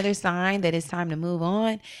another sign that it's time to move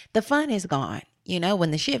on. The fun is gone. You know,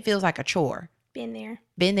 when the shit feels like a chore. Been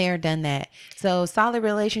there, done that. So solid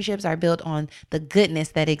relationships are built on the goodness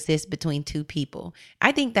that exists between two people.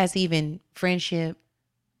 I think that's even friendship,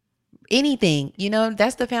 anything. You know,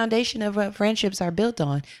 that's the foundation of what friendships are built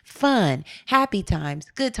on. Fun, happy times,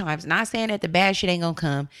 good times. Not saying that the bad shit ain't gonna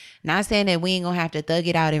come. Not saying that we ain't gonna have to thug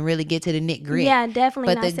it out and really get to the nit grit. Yeah,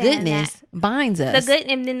 definitely. But not the saying goodness that. binds us.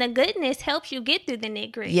 And then the goodness helps you get through the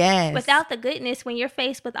nit gritty. Yes. Without the goodness, when you're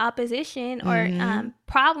faced with opposition or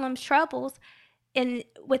problems, troubles, and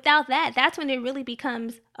without that, that's when it really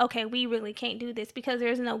becomes, okay, we really can't do this because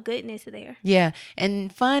there's no goodness there. Yeah.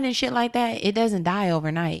 And fun and shit like that, it doesn't die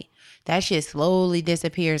overnight. That shit slowly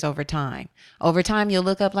disappears over time. Over time, you'll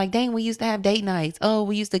look up like, dang, we used to have date nights. Oh,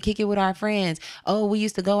 we used to kick it with our friends. Oh, we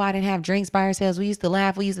used to go out and have drinks by ourselves. We used to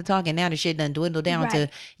laugh. We used to talk. And now the shit done dwindled down to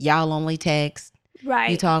y'all only text.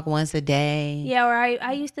 Right. You talk once a day. Yeah, or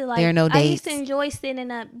I used to like, there are no dates. I used to enjoy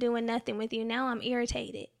sitting up doing nothing with you. Now I'm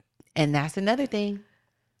irritated. And that's another thing.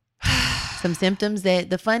 Some symptoms that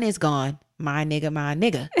the fun is gone. My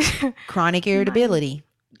nigga. Chronic irritability.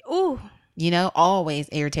 Ooh. You know, always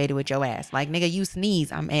irritated with your ass. Like, nigga, you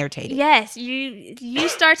sneeze, I'm irritated. Yes, you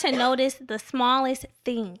start to notice the smallest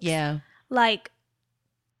things. Yeah. Like,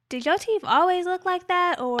 did your teeth always look like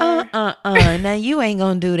that? Or Now you ain't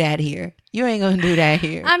gonna do that here. You ain't gonna do that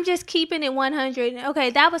here. I'm just keeping it 100. Okay,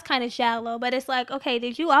 that was kind of shallow, but it's like, okay,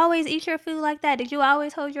 did you always eat your food like that? Did you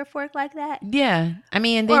always hold your fork like that? Yeah. I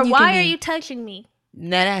mean, and then or you why can are you touching me?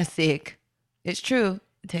 Nah, that's sick. It's true.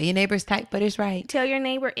 Tell your neighbor's tight, but it's right. Tell your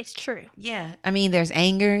neighbor it's true. Yeah. I mean, there's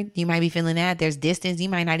anger. You might be feeling that. There's distance. You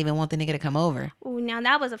might not even want the nigga to come over. Ooh, now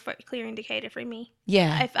that was a clear indicator for me.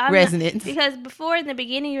 Yeah. If I'm resonance. Because before in the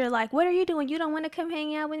beginning, you're like, what are you doing? You don't want to come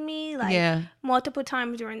hang out with me? Like, yeah. Multiple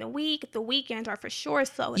times during the week. The weekends are for sure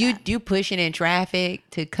so. You pushing in traffic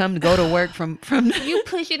to go to work from you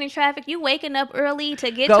pushing in traffic. You waking up early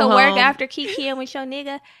to get Go to work home. after kikiing with your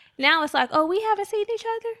nigga. Now it's like, oh, we haven't seen each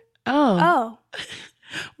other? Oh.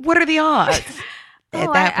 What are the odds?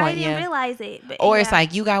 At that point, I didn't realize it. But or it's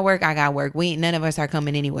like, you got work, I got work. None of us are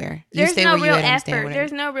coming anywhere. You There's stay no where real you at, effort.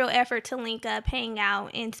 There's no real effort to link up, hang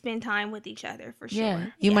out, and spend time with each other for sure. Yeah.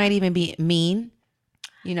 You might even be mean.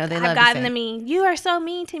 You know, they love I've gotten the mean. You are so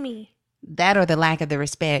mean to me. That or the lack of the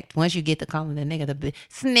respect. Once you get to calling the nigga the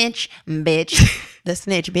snitch bitch, the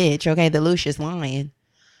snitch bitch, okay, the Lucius Lion.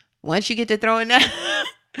 Once you get to throwing that,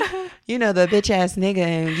 you know, the bitch ass nigga,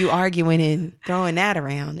 and you arguing and throwing that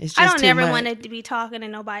around, it's just I don't too ever much. want to be talking to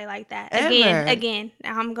nobody like that. Ever. Again.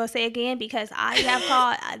 I'm going to say again because I have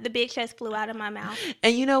called, the bitch just flew out of my mouth.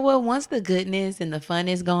 And you know what? Once the goodness and the fun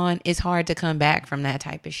is gone, it's hard to come back from that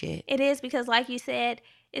type of shit. It is because, like you said,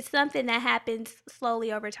 it's something that happens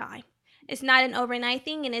slowly over time. It's not an overnight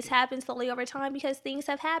thing, and it's happened slowly over time because things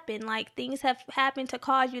have happened. Like, things have happened to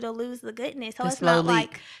cause you to lose the goodness. So The it's slow not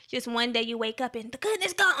leak. like just one day you wake up and the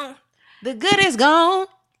goodness gone. The good is gone.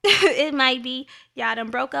 It might be y'all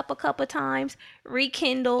done broke up a couple times,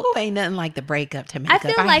 rekindled. Ooh, ain't nothing like the breakup to make I up.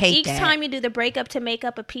 feel like hate each that. time you do the breakup to make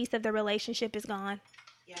up, a piece of the relationship is gone.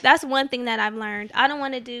 That's one thing that I've learned. I don't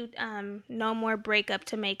want to do no more breakup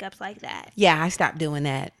to makeups like that. Yeah, I stopped doing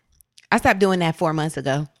that. I stopped doing that 4 months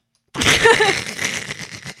ago.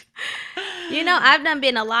 You know, I've done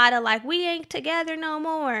been a lot of like, we ain't together no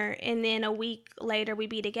more. And then a week later we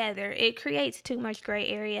be together. It creates too much gray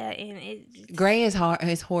area. And Gray is hard.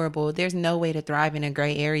 Is horrible. There's no way to thrive in a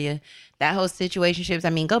gray area. That whole situationships. I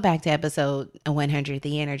mean, go back to episode 100,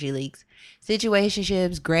 the energy leaks.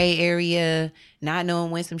 Situationships, gray area, not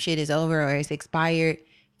knowing when some shit is over or it's expired.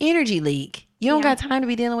 Energy leak. You don't got time to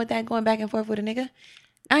be dealing with that going back and forth with a nigga.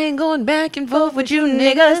 I ain't going back and forth with you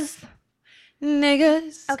niggas.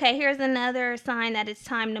 Okay, here's another sign that it's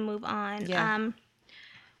time to move on. Yeah.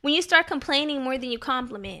 When you start complaining more than you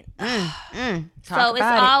compliment. Talk So it's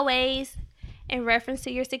about it. always in reference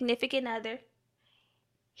to your significant other.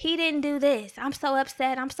 He didn't do this. I'm so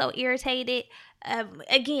upset. I'm so irritated.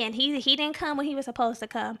 Again, he didn't come when he was supposed to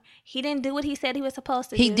come. He didn't do what he said he was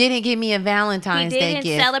supposed to do. He didn't give me a Valentine's Day He didn't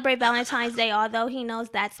gift. celebrate Valentine's Day, although he knows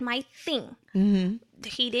that's my thing. Mm-hmm.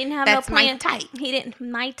 He didn't have That's no my plans. type. He didn't.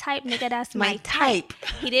 My type, nigga. That's My type.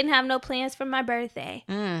 He didn't have no plans for my birthday.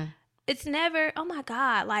 Mm. It's never. Oh my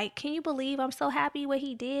God! Like, can you believe I'm so happy what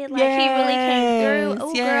he did? Like, he really came through.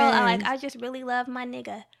 Oh, girl, I just really love my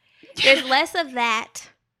nigga. There's less of that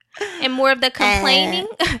and more of the complaining.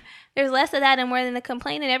 There's less of that and more than the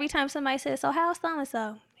complaining. Every time somebody says, "So how's so and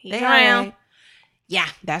so?" He's around. Yeah,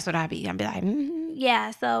 that's what I'd be like,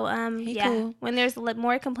 Yeah. So He cool. when there's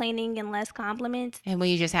more complaining and less compliments, And when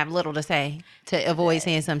you just have little to say to avoid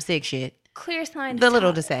saying some sick shit clear sign. The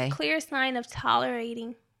little to say. Clear sign of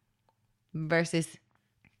tolerating. versus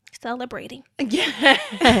celebrating.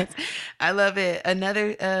 Yes, I love it.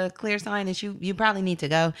 Another clear sign that you probably need to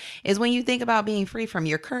go is when you think about being free from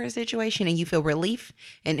your current situation and you feel relief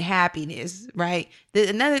and happiness, right?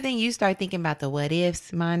 Another thing, you start thinking about the what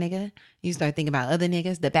ifs, my nigga. You start thinking about other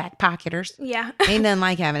niggas, the back pocketers. Yeah. Ain't nothing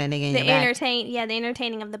like having a nigga in your back. The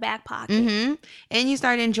entertaining of the back pocket. Mm-hmm. And you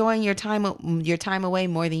start enjoying your time away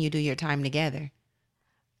more than you do your time together.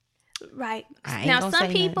 Right. I ain't Now gonna some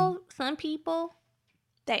say people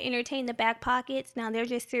that entertain the back pockets, now they're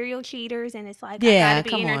just serial cheaters, and it's like, Yeah, I gotta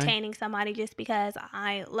come be on. entertaining somebody just because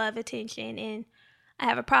I love attention and I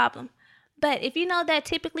have a problem. But if you know that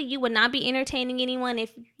typically you would not be entertaining anyone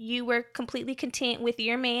if you were completely content with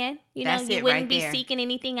your man, you know, That's you it wouldn't right be there. seeking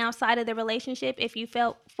anything outside of the relationship if you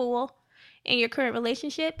felt full in your current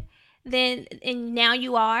relationship, then, and now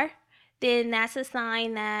you are, then that's a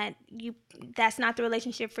sign that that's not the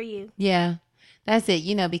relationship for you. Yeah, that's it.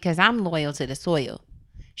 You know, because I'm loyal to the soil.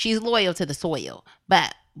 She's loyal to the soil.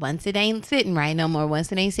 But once it ain't sitting right no more,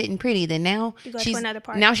 once it ain't sitting pretty, then now You go to she's another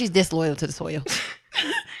park. Now she's disloyal to the soil.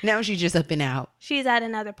 Now she's just up and out. She's at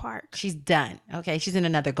another park. She's done. Okay, she's in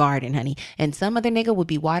another garden, honey. And some other nigga would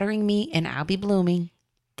be watering me and I'll be blooming.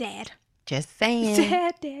 Dad. Just saying.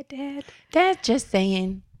 Dad. That's just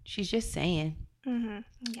saying. She's just saying. Mm-hmm.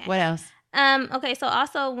 Okay. What else? Okay, so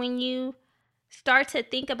also when you start to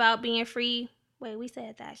think about being free, wait, we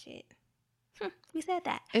said that shit. We said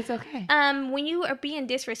that. It's okay. When you are being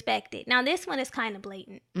disrespected. Now this one is kind of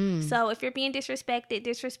blatant. So if you're being disrespected,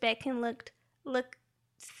 disrespect can look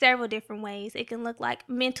several different ways. It can look like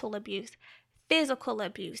mental abuse, physical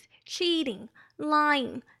abuse, cheating,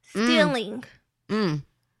 lying, stealing.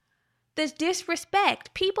 There's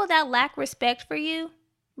disrespect. People that lack respect for you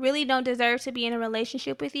really don't deserve to be in a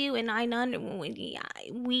relationship with you. And I know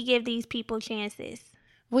we give these people chances.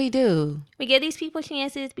 We do. We give these people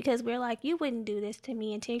chances because we're like, you wouldn't do this to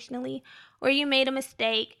me intentionally, or you made a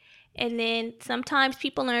mistake. And then sometimes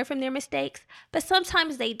people learn from their mistakes, but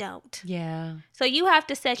sometimes they don't. Yeah. So you have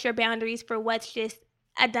to set your boundaries for what's just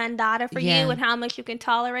a done data for Yeah. you and how much you can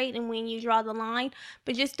tolerate and when you draw the line.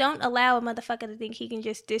 But just don't allow a motherfucker to think he can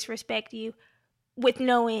just disrespect you with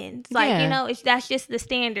no ends. Like, Yeah. you know, that's just the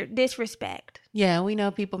standard disrespect. Yeah, we know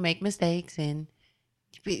people make mistakes,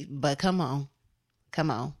 but come on.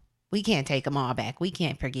 We can't take them all back. We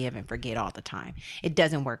can't forgive and forget all the time. It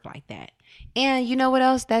doesn't work like that. And you know what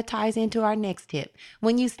else? That ties into our next tip.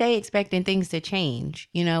 When you stay expecting things to change,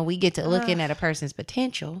 you know, we get to looking at a person's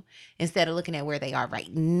potential instead of looking at where they are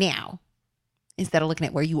right now. Instead of looking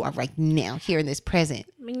at where you are right now, here in this present.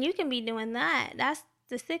 I mean, you can be doing that. That's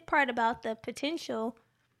the sick part about the potential.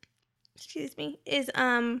 Excuse me. Is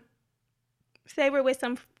say we're with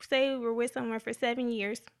someone for 7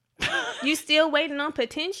 years. You still waiting on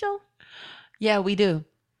potential? Yeah, we do.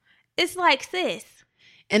 It's like, sis.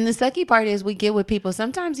 And the sucky part is we get with people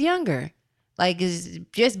sometimes younger. Like, is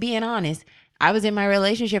just being honest. I was in my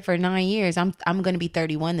relationship for 9 years. I'm going to be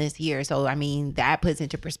 31 this year. So, I mean, that puts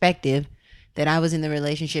into perspective that I was in the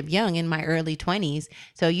relationship young, in my early 20s.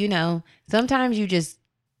 So, you know, sometimes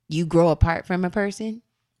you grow apart from a person.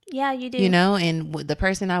 Yeah, you do. You know, and the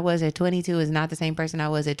person I was at 22 is not the same person I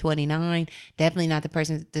was at 29. Definitely not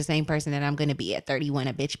the same person that I'm going to be at 31.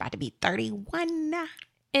 A bitch about to be 31.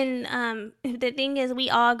 And the thing is, we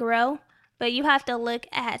all grow, but you have to look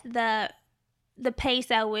at the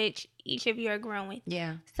pace at which each of you are growing.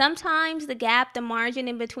 Yeah. Sometimes the gap, the margin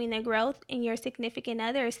in between the growth and your significant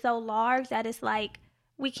other is so large that it's like,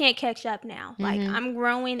 we can't catch up now. Like, I'm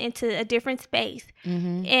growing into a different space.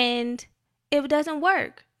 And it doesn't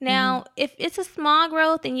work. Now, if it's a small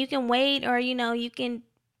growth and you can wait, or, you know, you can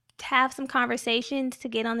have some conversations to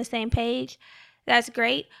get on the same page, that's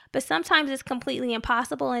great. But sometimes it's completely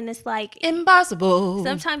impossible, and it's like... Impossible.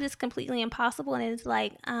 Sometimes it's completely impossible, and it's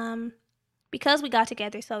like, because we got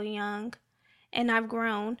together so young, and I've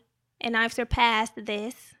grown, and I've surpassed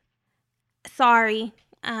this, sorry.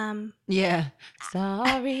 Yeah.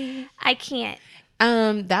 Sorry. I can't.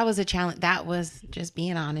 That was a challenge. That was just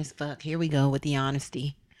being honest. Fuck, here we go with the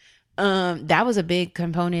honesty. That was a big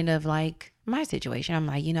component of like my situation. I'm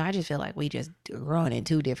like, you know, I just feel like we just growing in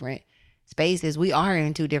two different spaces. We are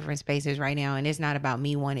in two different spaces right now, and it's not about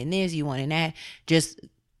me wanting this, you wanting that. Just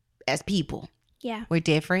as people, Yeah. we're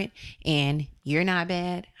different, and you're not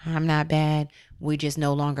bad, I'm not bad. We just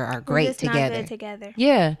no longer are great We're just together. not good together.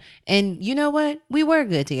 Yeah, and you know what? We were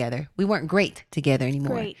good together. We weren't great together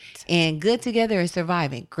anymore. Great. And good together is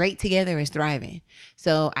surviving. Great together is thriving.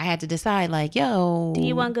 So I had to decide, like, yo, Do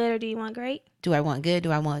you want good or do you want great? do I want good?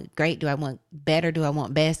 Do I want great? Do I want better? Do I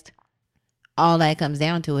want best? All that comes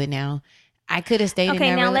down to it now. I could have stayed in Okay,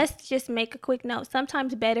 that now let's just make a quick note.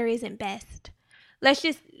 Sometimes better isn't best. let's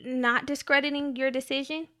just not discrediting your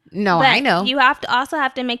decision. No, but I know. You have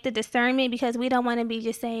to make the discernment, because we don't want to be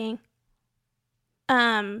just saying,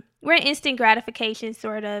 we're an instant gratification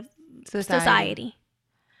sort of society.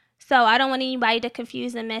 So I don't want anybody to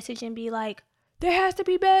confuse the message and be like, there has to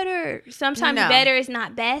be better. Sometimes better is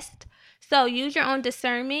not best. So use your own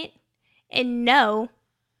discernment and know.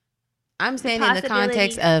 I'm saying in the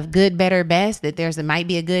context of good, better, best, that might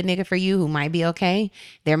be a good nigga for you who might be okay.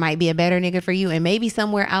 There might be a better nigga for you. And maybe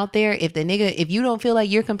somewhere out there, if you don't feel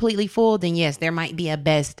like you're completely full, then yes, there might be a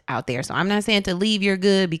best out there. So I'm not saying to leave your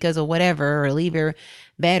good because of whatever, or leave your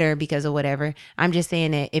better because of whatever. I'm just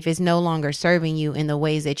saying that if it's no longer serving you in the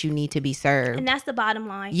ways that you need to be served. And that's the bottom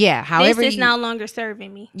line. Yeah. However, this is no longer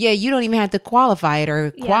serving me. Yeah. You don't even have to qualify it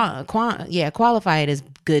or qualify it as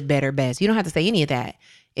good, better, best. You don't have to say any of that.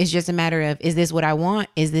 It's just a matter of, is this what I want?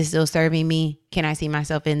 Is this still serving me? Can I see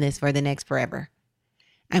myself in this for the next forever?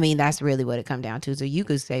 I mean, that's really what it comes down to. So you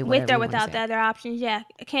could say whatever with or without the other options. Yeah.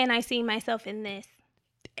 Can I see myself in this?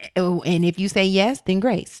 And if you say yes, then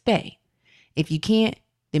great, stay. If you can't,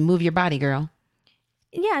 then move your body, girl.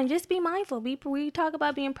 Yeah, and just be mindful. We talk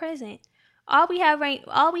about being present. All we have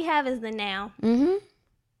is the now. Mm-hmm.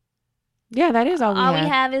 Yeah, that is all we have. All we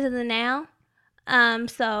have is the now.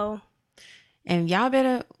 So. And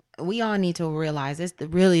we all need to realize it's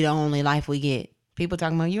really the only life we get. People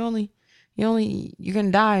talking about you're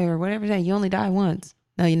gonna die or whatever. You only die once.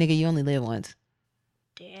 No, you nigga, you only live once.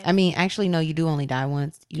 Yeah. I mean, actually, no, you do only die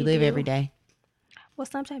once. You live every day. Well,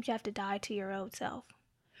 sometimes you have to die to your old self.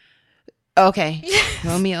 Okay.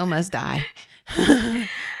 Romeo must die.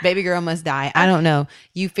 Baby girl must die. I don't know.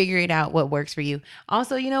 You figure it out what works for you.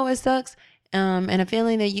 Also, you know what sucks? And a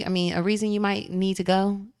feeling that a reason you might need to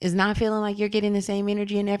go is not feeling like you're getting the same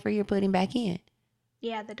energy and effort you're putting back in.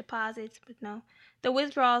 Yeah, the deposits, but no. The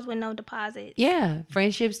withdrawals with no deposits. Yeah,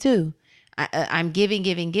 friendships too. I'm giving.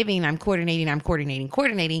 I'm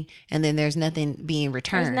coordinating. And then there's nothing being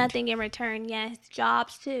returned. There's nothing in return. Yes,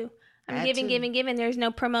 jobs too. I'm giving. There's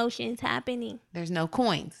no promotions happening. There's no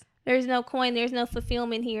coins. There's no coin. There's no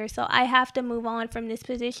fulfillment here. So I have to move on from this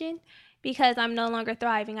position because I'm no longer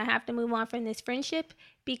thriving. I have to move on from this friendship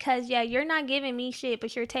because, yeah, you're not giving me shit,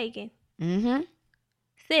 but you're taking. Mm-hmm.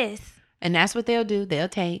 Sis. And that's what they'll do. They'll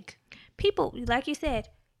take. People, like you said,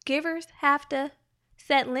 givers have to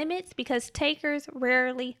set limits because takers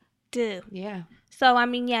rarely do. Yeah. So,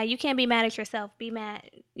 yeah, you can't be mad at yourself.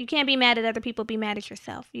 You can't be mad at other people. Be mad at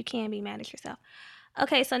yourself. You can't be mad at yourself.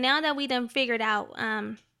 Okay, so now that we done figured out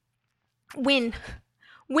when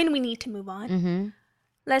we need to move on, mm-hmm.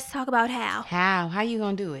 Let's talk about how. How you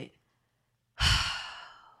gonna do it?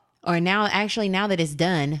 Or now that it's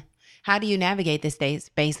done, how do you navigate this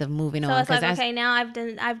space of moving on? So it's like, okay, now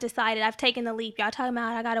I've decided, I've taken the leap. Y'all talking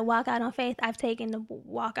about I gotta walk out on faith. I've taken the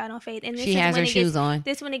walk out on faith, and she has her shoes on.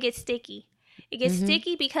 This when it gets sticky. It gets mm-hmm.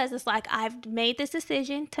 sticky because it's like I've made this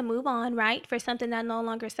decision to move on, right, for something that no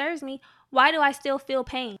longer serves me. Why do I still feel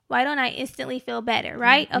pain? Why don't I instantly feel better,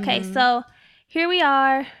 right? Mm-hmm. Okay, so here we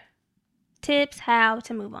are. Tips how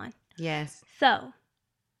to move on. Yes. So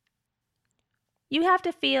you have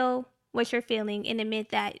to feel what you're feeling and admit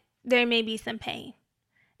that there may be some pain.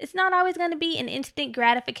 It's not always going to be an instant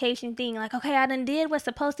gratification thing. Like, okay, I done did what's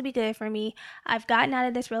supposed to be good for me. I've gotten out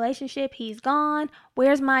of this relationship. He's gone.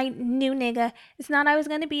 Where's my new nigga? It's not always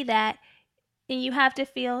going to be that. And you have to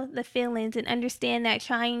feel the feelings and understand that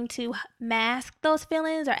trying to mask those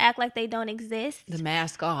feelings or act like they don't exist. The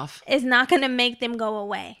mask off. Is not going to make them go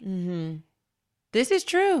away. Mm-hmm. This is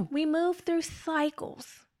true. We move through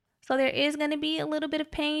cycles. So there is going to be a little bit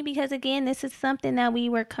of pain because, again, this is something that we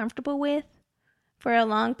were comfortable with for a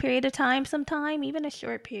long period of time, sometime, even a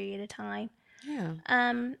short period of time. Yeah.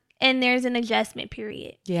 And there's an adjustment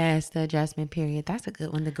period. Yes, the adjustment period. That's a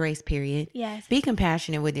good one. The grace period. Yes. Be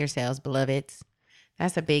compassionate with yourselves, beloveds.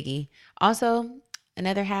 That's a biggie. Also,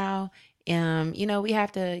 another how, we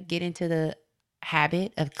have to get into the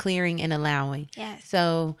habit of clearing and allowing. Yes.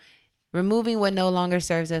 So removing what no longer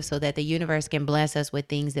serves us so that the universe can bless us with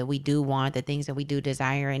things that we do want, the things that we do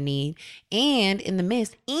desire and need. And in the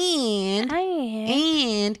midst, and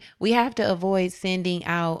we have to avoid sending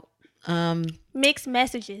out mixed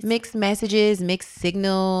messages, mixed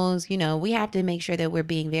signals. We have to make sure that we're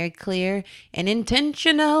being very clear and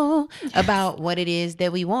intentional about what it is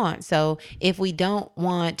that we want. So if we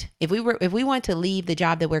want to leave the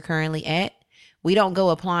job that we're currently at, we don't go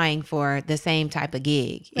applying for the same type of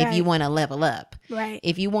gig. Right. If you want to level up, right?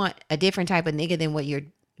 If you want a different type of nigga than what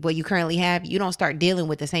you currently have, you don't start dealing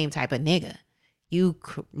with the same type of nigga. You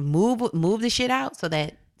move the shit out so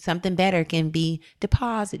that something better can be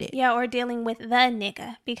deposited. Yeah, or dealing with the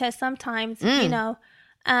nigga, because sometimes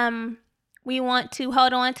We want to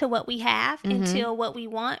hold on to what we have until what we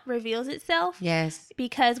want reveals itself. Yes.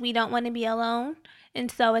 Because we don't want to be alone. And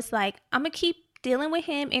so it's like, I'm going to keep dealing with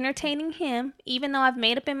him, entertaining him, even though I've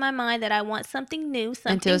made up in my mind that I want something new,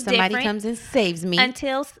 something Until somebody different, comes and saves me.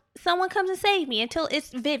 Until someone comes and saves me. Until it's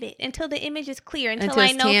vivid. Until the image is clear. Until it's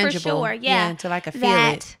I know tangible. for sure. Yeah. Until I can feel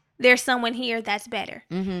that it. There's someone here that's better.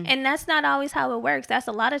 Mm-hmm. And that's not always how it works. That's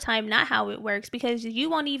a lot of time not how it works, because you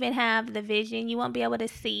won't even have the vision. You won't be able to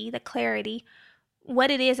see the clarity,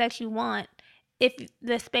 what it is that you want. If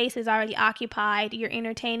the space is already occupied, you're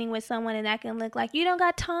entertaining with someone, and that can look like you don't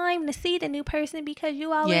got time to see the new person because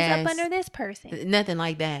you always up under this person. Nothing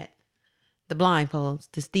like that. The blindfolds,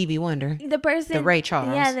 the Stevie Wonder, the person, the Ray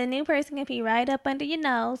Charles. Yeah, the new person can be right up under your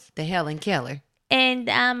nose. The Helen Keller.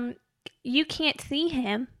 And you can't see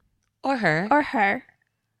him or her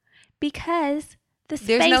because the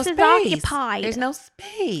space is occupied. There's no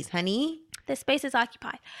space, honey. The space is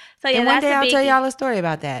occupied. So yeah, and one day I'll tell y'all a story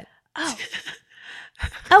about that. Oh.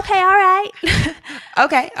 Okay, all right.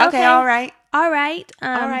 Okay, all right. All right.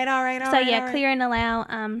 All right. So yeah, clear and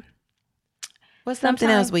allow. What's something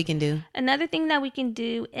else we can do? Another thing that we can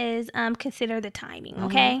do is consider the timing,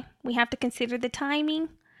 okay? We have to consider the timing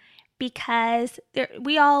because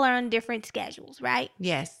we all are on different schedules, right?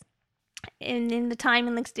 Yes. And then the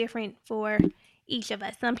timing looks different for each of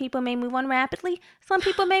us. Some people may move on rapidly. Some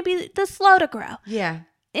people may be slow to grow. Yeah.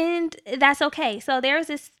 And that's okay. So there's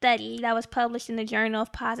this study that was published in the Journal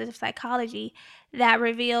of Positive Psychology that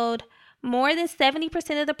revealed more than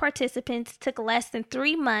 70% of the participants took less than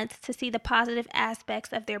 3 months to see the positive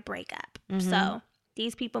aspects of their breakup. So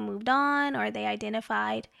these people moved on, or they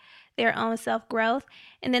identified their own self-growth.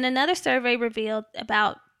 And then another survey revealed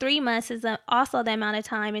about 3 months is also the amount of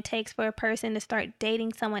time it takes for a person to start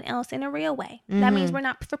dating someone else in a real way. That means we're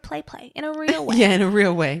not for play, in a real way. Yeah, in a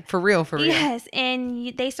real way. For real. Yes,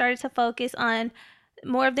 and they started to focus on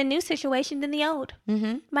more of the new situation than the old.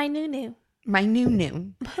 My new.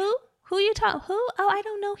 Who you talk? Who? Oh, I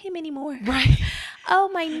don't know him anymore. Right. Oh,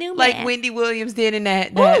 my new like man. Wendy Williams did in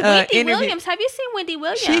that Wendy interview. Williams. Have you seen Wendy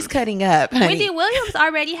Williams? She's cutting up, honey. Wendy Williams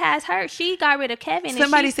already has her. She got rid of Kevin.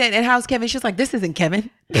 Somebody said, and how's Kevin? She's like, this isn't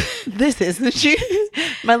Kevin. This is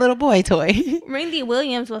my little boy toy. Wendy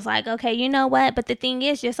Williams was like, okay, you know what? But the thing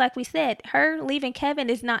is, just like we said, her leaving Kevin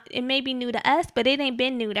is not, it may be new to us, but it ain't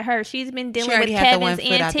been new to her. She's been dealing with Kevin's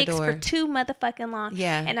antics for too motherfucking long.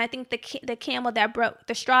 Yeah. And I think the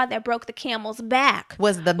straw that broke the camel's back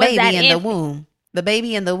was the baby in the womb. The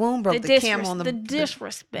baby in the womb broke the camel. The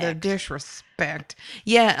disrespect. The disrespect.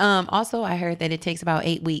 Yeah. Also, I heard that it takes about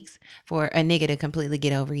 8 weeks for a nigga to completely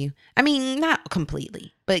get over you. I mean, not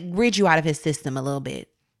completely, but rid you out of his system a little bit.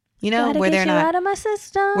 You know, where they're not out of my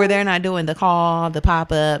system. Where they're not doing the call, the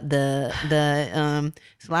pop up, the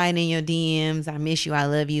slide in your DMs. I miss you. I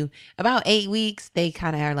love you. About 8 weeks, they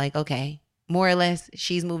kind of are like, okay, more or less,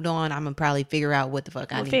 she's moved on. I'm gonna probably figure out what the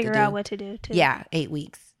fuck I need to do. Figure out what to do too. Yeah, 8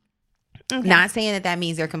 weeks. Okay. Not saying that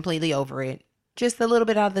means they're completely over it. Just a little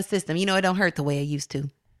bit out of the system. You know, it don't hurt the way it used to.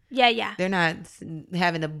 Yeah. They're not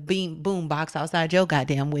having a boom box outside your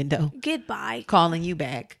goddamn window. Goodbye. Calling you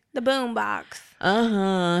back. The boom box.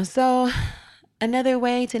 So another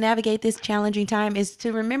way to navigate this challenging time is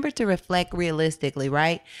to remember to reflect realistically,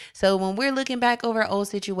 right? So when we're looking back over old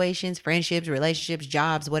situations, friendships, relationships,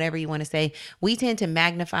 jobs, whatever you want to say, we tend to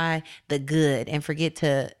magnify the good and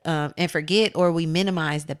forget or we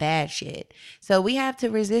minimize the bad shit. So we have to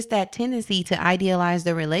resist that tendency to idealize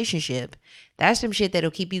the relationship. That's some shit that'll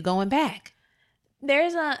keep you going back.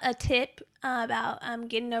 There's a tip about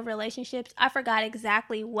getting over relationships. I forgot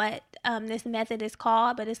exactly what this method is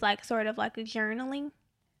called, but it's like sort of like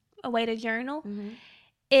a way to journal,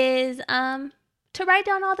 is to write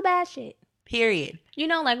down all the bad shit. Period. You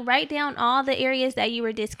know, like write down all the areas that you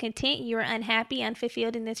were discontent, you were unhappy,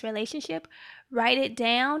 unfulfilled in this relationship. Write it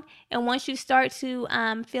down. And once you start to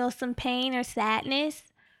feel some pain or sadness,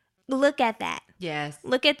 look at that. Yes.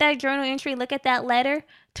 Look at that journal entry, look at that letter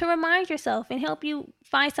to remind yourself and help you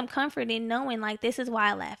find some comfort in knowing like this is why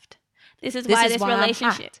I left. This is why this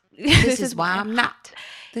relationship. This is why I'm not.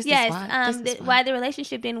 Why the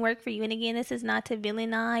relationship didn't work for you. And again, this is not to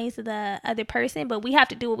villainize the other person, but we have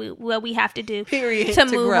to do what we have to do. Period. To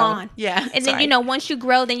move grow. on. Yeah. And then, once you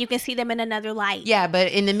grow, then you can see them in another light. Yeah,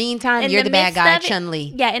 but in the meantime, you're the bad guy,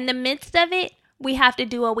 Chun-Li. Yeah, in the midst of it, we have to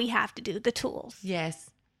do what we have to do. The tools. Yes.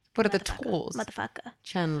 What are the tools? Motherfucker.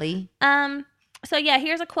 Chun-Li. So yeah,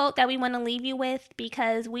 here's a quote that we want to leave you with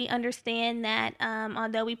because we understand that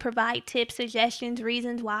although we provide tips, suggestions,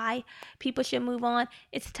 reasons why people should move on,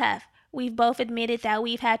 it's tough. We've both admitted that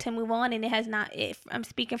we've had to move on and it has not, if I'm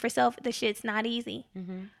speaking for self, the shit's not easy.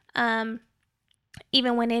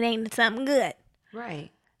 even when it ain't something good. Right.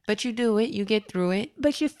 But you do it. You get through it.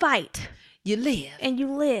 But you fight. You live. And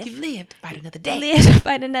you live. You live to fight another day. Live to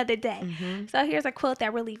fight another day. Mm-hmm. So here's a quote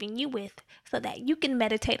that we're leaving you with so that you can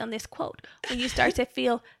meditate on this quote when you start to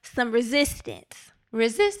feel some resistance.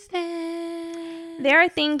 Resistance. There are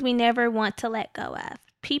things we never want to let go of,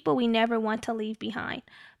 people we never want to leave behind.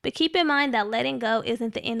 But keep in mind that letting go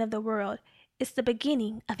isn't the end of the world. It's the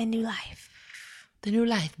beginning of a new life. The new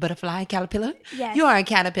life, butterfly, caterpillar. Yes. You are a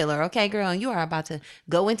caterpillar, okay, girl? You are about to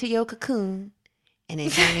go into your cocoon and then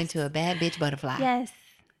turn into a bad bitch butterfly. Yes.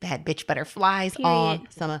 Bad bitch butterflies Period. all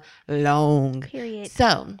summer long. Period.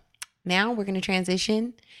 So now we're going to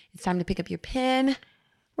transition. It's time to pick up your pen.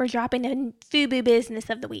 We're dropping the FUBU business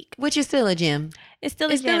of the week. Which is still a gem. It's still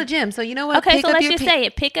a It's gem. still a gem. So you know what? Okay, Pick so up let's your just pen. say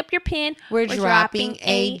it. Pick up your pen. We're dropping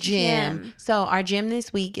a gem. So our gem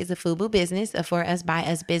this week is a FUBU business, a for us, by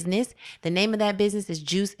us business. The name of that business is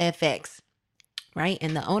Juice FX, right?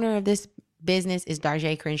 And the owner of this business is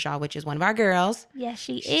Darjay Crenshaw, which is one of our girls. Yes,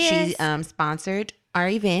 she is. She sponsored our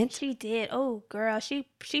event. She did. Oh, girl, she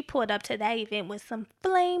pulled up to that event with some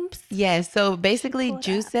flames. Yes. So basically, Pulled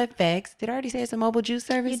Juice FX. Did I already say it's a mobile juice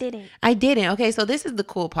service? You didn't. I didn't. Okay, so this is the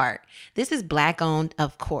cool part. This is Black owned,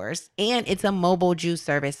 of course, and it's a mobile juice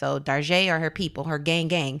service. So Darjay or her people, her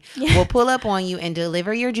gang, will pull up on you and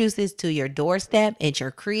deliver your juices to your doorstep, at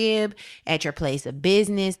your crib, at your place of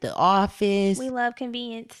business, the office. We love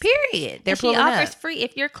convenience. Period. They're And she pulling offers up. free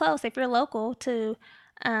if you're close, if you're local to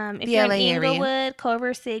if The you're in LA area. Inglewood,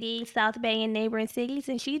 Culver City, South Bay, and neighboring cities,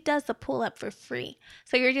 and she does the pull up for free.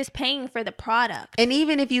 So you're just paying for the product. And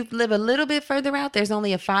even if you live a little bit further out, there's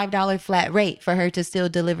only a $5 flat rate for her to still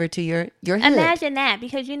deliver to your hood. Imagine that,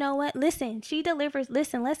 because you know what? Listen, she delivers.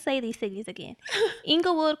 Listen, let's say these cities again: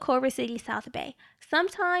 Inglewood, Culver City, South Bay.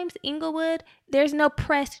 Sometimes Inglewood, there's no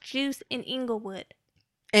pressed juice in Inglewood.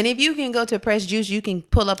 And if you can go to Press Juice, you can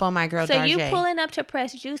pull up on my girl So Darjay. you pulling up to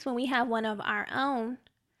pressed juice when we have one of our own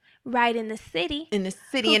right in the city. in the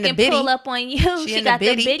city, Who in the can biddy. pull up on you? She in the got the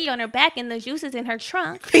biddy. biddy on her back and the juices in her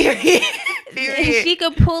trunk. Period. And Period. she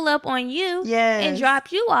could pull up on you Yes. and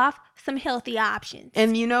drop you off some healthy options.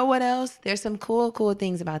 And you know what else? There's some cool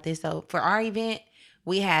things about this. So for our event,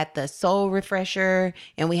 we had the Soul Refresher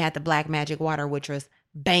and we had the Black Magic Water, which was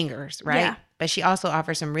bangers, right? Yeah. But she also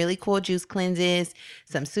offers some really cool juice cleanses,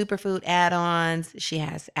 some superfood add-ons. She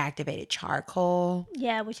has activated charcoal.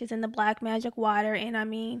 Yeah, which is in the Black Magic Water. And I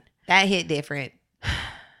mean, That hit different.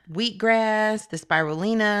 Wheatgrass, the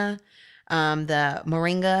spirulina, the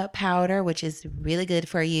moringa powder, which is really good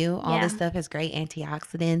for you. All Yeah. this stuff has great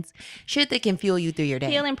antioxidants, shit that can fuel you through your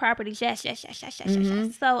day. healing properties. Yes.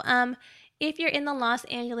 Mm-hmm. So, if you're in the Los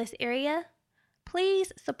Angeles area,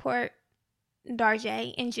 please support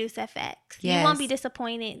Darjay and Juice FX. You won't be Yes.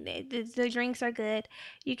 disappointed. The drinks are good.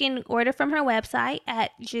 You can order from her website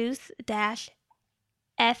at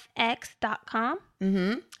juice-fx.com.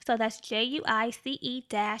 Mm-hmm. So that's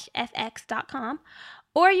JUICE-FX.com.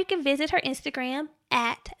 Or you can visit her Instagram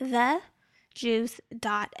at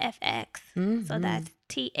thejuice.fx. So that's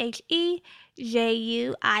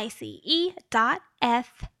THEJUICE.FX.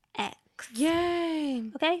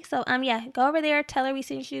 Yay. Okay, so yeah, go over there, tell her we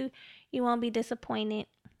sent you. You won't be disappointed.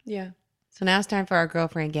 Yeah. So now it's time for our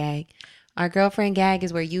girlfriend gag. Our girlfriend gag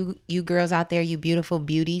is where you girls out there, you beautiful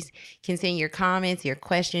beauties, can send your comments, your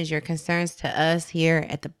questions, your concerns to us here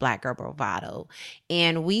at the Black Girl Bravado.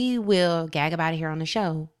 And we will gag about it here on the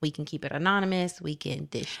show. We can keep it anonymous. We can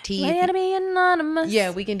dish tea. Let it be anonymous.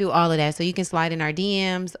 Yeah, we can do all of that. So you can slide in our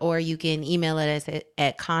DMs or you can email us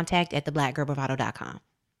at contact@theblackgirlbravado.com.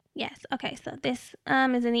 Yes. Okay, so this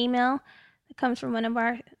is an email that comes from one of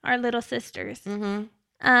our little sisters.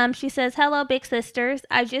 Mm-hmm. She says, "Hello, big sisters.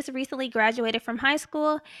 I just recently graduated from high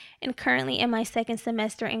school and currently in my second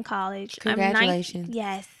semester in college. Congratulations.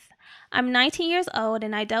 Yes. I'm 19 years old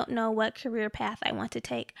and I don't know what career path I want to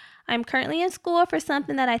take. I'm currently in school for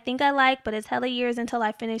something that I think I like, but it's hella years until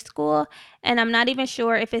I finish school, and I'm not even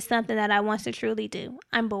sure if it's something that I want to truly do.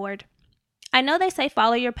 I'm bored. I know they say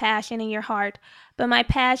follow your passion and your heart, but my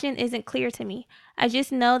passion isn't clear to me. I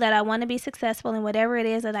just know that I want to be successful in whatever it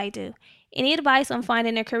is that I do. Any advice on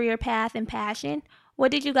finding a career path and passion?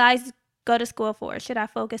 What did you guys go to school for? Should I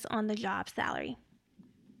focus on the job salary?"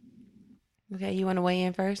 Okay, you want to weigh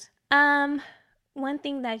in first? One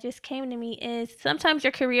thing that just came to me is sometimes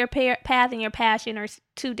your career path and your passion are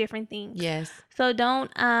two different things. Yes. So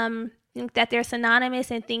don't think that they're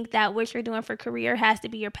synonymous and think that what you're doing for career has to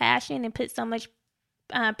be your passion and put so much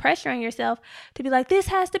pressure on yourself to be like, this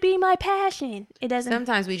has to be my passion. It doesn't.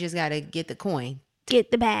 Sometimes we just got to get the coin get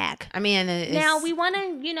the bag. I mean, Now we want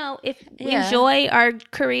to, if we Yeah. enjoy our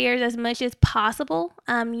careers as much as possible.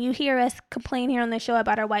 You hear us complain here on the show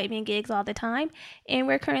about our white man gigs all the time, and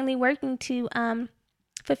we're currently working to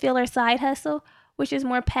fulfill our side hustle, which is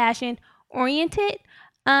more passion oriented.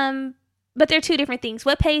 But they're two different things.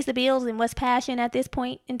 What pays the bills and what's passion at this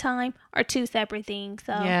point in time are two separate things.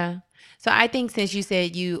 So yeah. So I think since you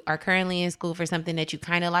said you are currently in school for something that you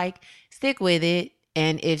kind of like, stick with it.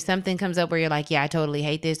 And if something comes up where you're like, yeah, I totally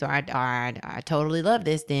hate this, or I totally love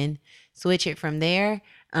this, then switch it from there.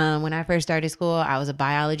 When I first started school, I was a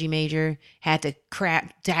biology major. Had to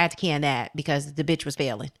can that because the bitch was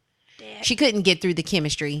failing. yeah. She couldn't get through the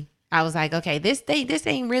chemistry. I was like, okay, this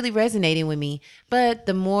ain't really resonating with me. But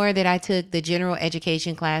the more that I took the general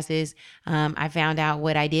education classes, I found out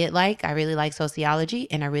what I did like. I really like sociology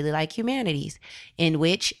and I really like humanities, in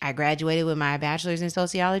which I graduated with my bachelor's in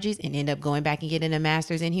sociology and ended up going back and getting a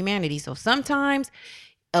master's in humanities. So sometimes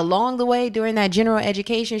along the way during that general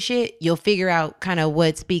education shit, you'll figure out kind of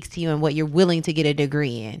what speaks to you and what you're willing to get a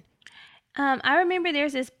degree in. I remember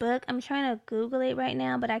there's this book. I'm trying to Google it right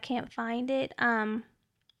now, but I can't find it.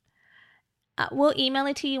 We'll email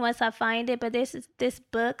it to you once I find it, but this is this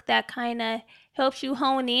book that kind of helps you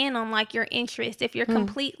hone in on like your interest. If you're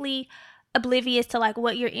completely oblivious to like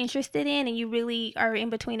what you're interested in and you really are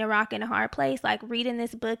in between a rock and a hard place, like reading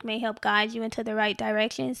this book may help guide you into the right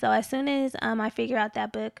direction. So as soon as I figure out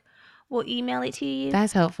that book, we'll email it to you.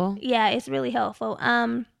 That's helpful. Yeah, it's really helpful.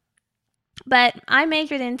 But I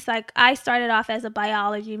majored in I started off as a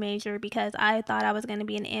biology major because I thought I was going to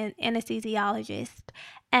be an anesthesiologist,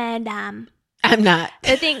 and I'm not.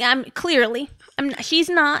 the thing, she's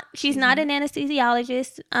not an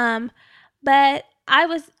anesthesiologist. But I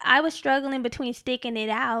was struggling between sticking it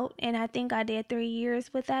out, and I think I did 3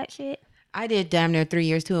 years with that shit. I did damn near 3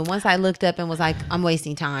 years too. And once I looked up and was like, I'm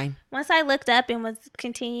wasting time. Once I looked up and was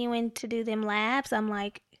continuing to do them labs, I'm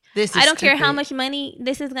like, This is I don't care how stupid. much money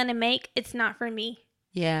this is gonna make. It's not for me.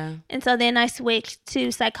 Yeah. And so then I switched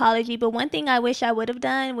to psychology. But one thing I wish I would have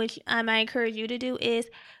done, which I might encourage you to do, is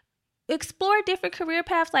explore different career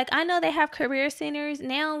paths. Like I know they have career centers.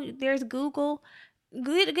 Now there's Google.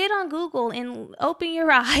 Get on Google and open your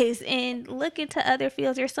eyes and look into other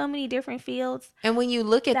fields. There's so many different fields. And when you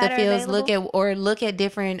look at that the are fields, available. look at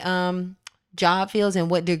different job fields and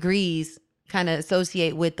what degrees kind of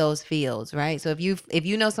associate with those fields, right? So if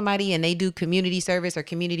you know somebody and they do community service or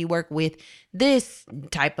community work with this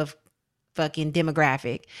type of fucking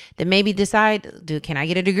demographic, then maybe decide, can I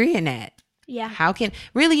get a degree in that? Yeah. How can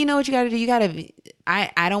really, you know what you got to do? You got to.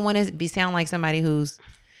 I don't want to sound like somebody who's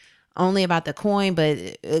only about the coin, but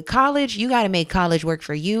college, you got to make college work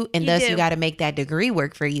for you, and thus you got to make that degree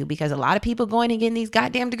work for you, because a lot of people going and getting these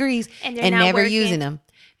goddamn degrees And and they're not never working. using them.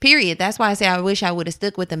 Period. That's why I say I wish I would have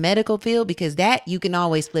stuck with the medical field, because that you can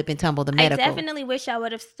always flip and tumble the medical. I definitely wish I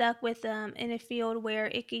would have stuck with in a field where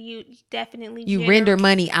it could definitely You render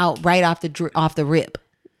money out right off the rip.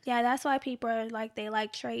 Yeah, that's why people are like, they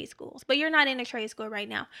like trade schools. But you're not in a trade school right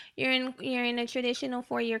now. You're in a traditional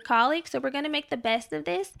 4-year college. So we're going to make the best of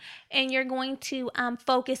this, and you're going to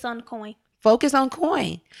focus on coin. Focus on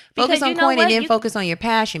coin. Focus Because on you know coin, what? and then You- focus on your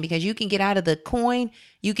passion, because you can get out of the coin.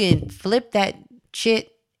 You can flip that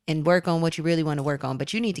shit and work on what you really want to work on.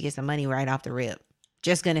 But you need to get some money right off the rip.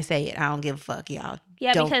 Just going to say it. I don't give a fuck, y'all.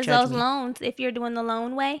 Yeah, Don't because judge those me. loans, if you're doing the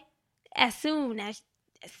loan way, as soon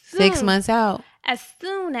 6 months out. as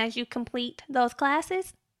soon as you complete those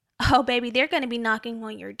classes, oh baby, they're going to be knocking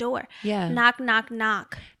on your door. Yeah. Knock, knock,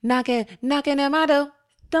 knock. Knocking at my door.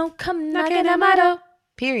 Don't come knocking at my door.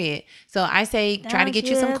 Period. So I say try to Don't get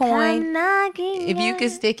you some you coin. come knocking If you can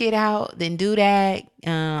at- stick it out, then do that.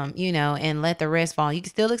 And let the rest fall. You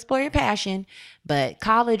can still explore your passion, but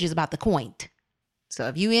college is about the coin. So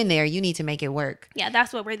if you in there, you need to make it work. Yeah,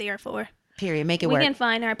 that's what we're there for. Period. Make it We work. can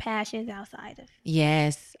find our passions outside of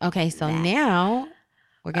Yes. Okay. So that. now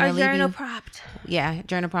we're gonna our leave journal you. prompt. Yeah,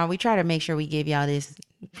 journal prompt. We try to make sure we give y'all this.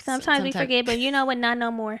 Sometimes we forget, but you know what? Not no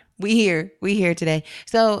more. We here today.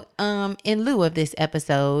 So in lieu of this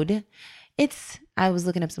episode, I was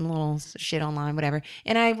looking up some little shit online, whatever,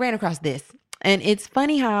 and I ran across this. And it's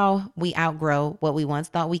funny how we outgrow what we once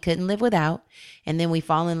thought we couldn't live without, and then we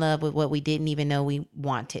fall in love with what we didn't even know we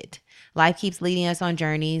wanted. Life keeps leading us on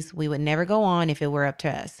journeys we would never go on if it were up to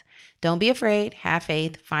us. Don't be afraid, have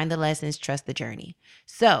faith, find the lessons, trust the journey.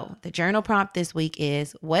 So the journal prompt this week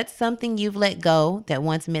is, what's something you've let go that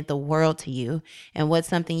once meant the world to you? And what's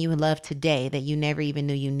something you love today that you never even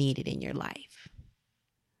knew you needed in your life?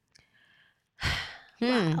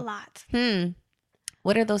 A lot.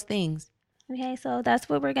 What are those things? Okay, so that's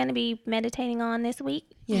what we're going to be meditating on this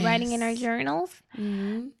week, writing in our journals.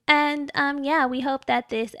 Mm-hmm. And we hope that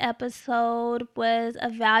this episode was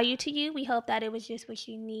of value to you. We hope that it was just what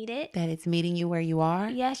you needed. That it's meeting you where you are.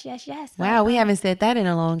 Yes. Wow, So, we haven't said that in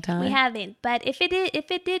a long time. We haven't, but if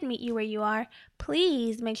it did meet you where you are,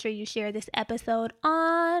 please make sure you share this episode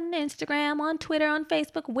on Instagram, on Twitter, on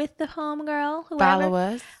Facebook with the homegirl.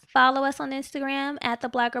 Whoever. Follow us on Instagram at the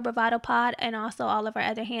Black Girl Bravado Pod, and also all of our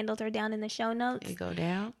other handles are down in the show notes. They go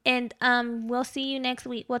down. And we'll see you next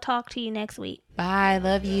week. We'll talk to you next week. Bye.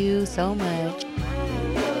 Love you so much.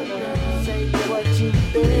 Say what you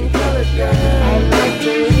feel in color, girl. I'd like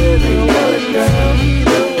to hear the color,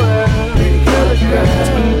 girl.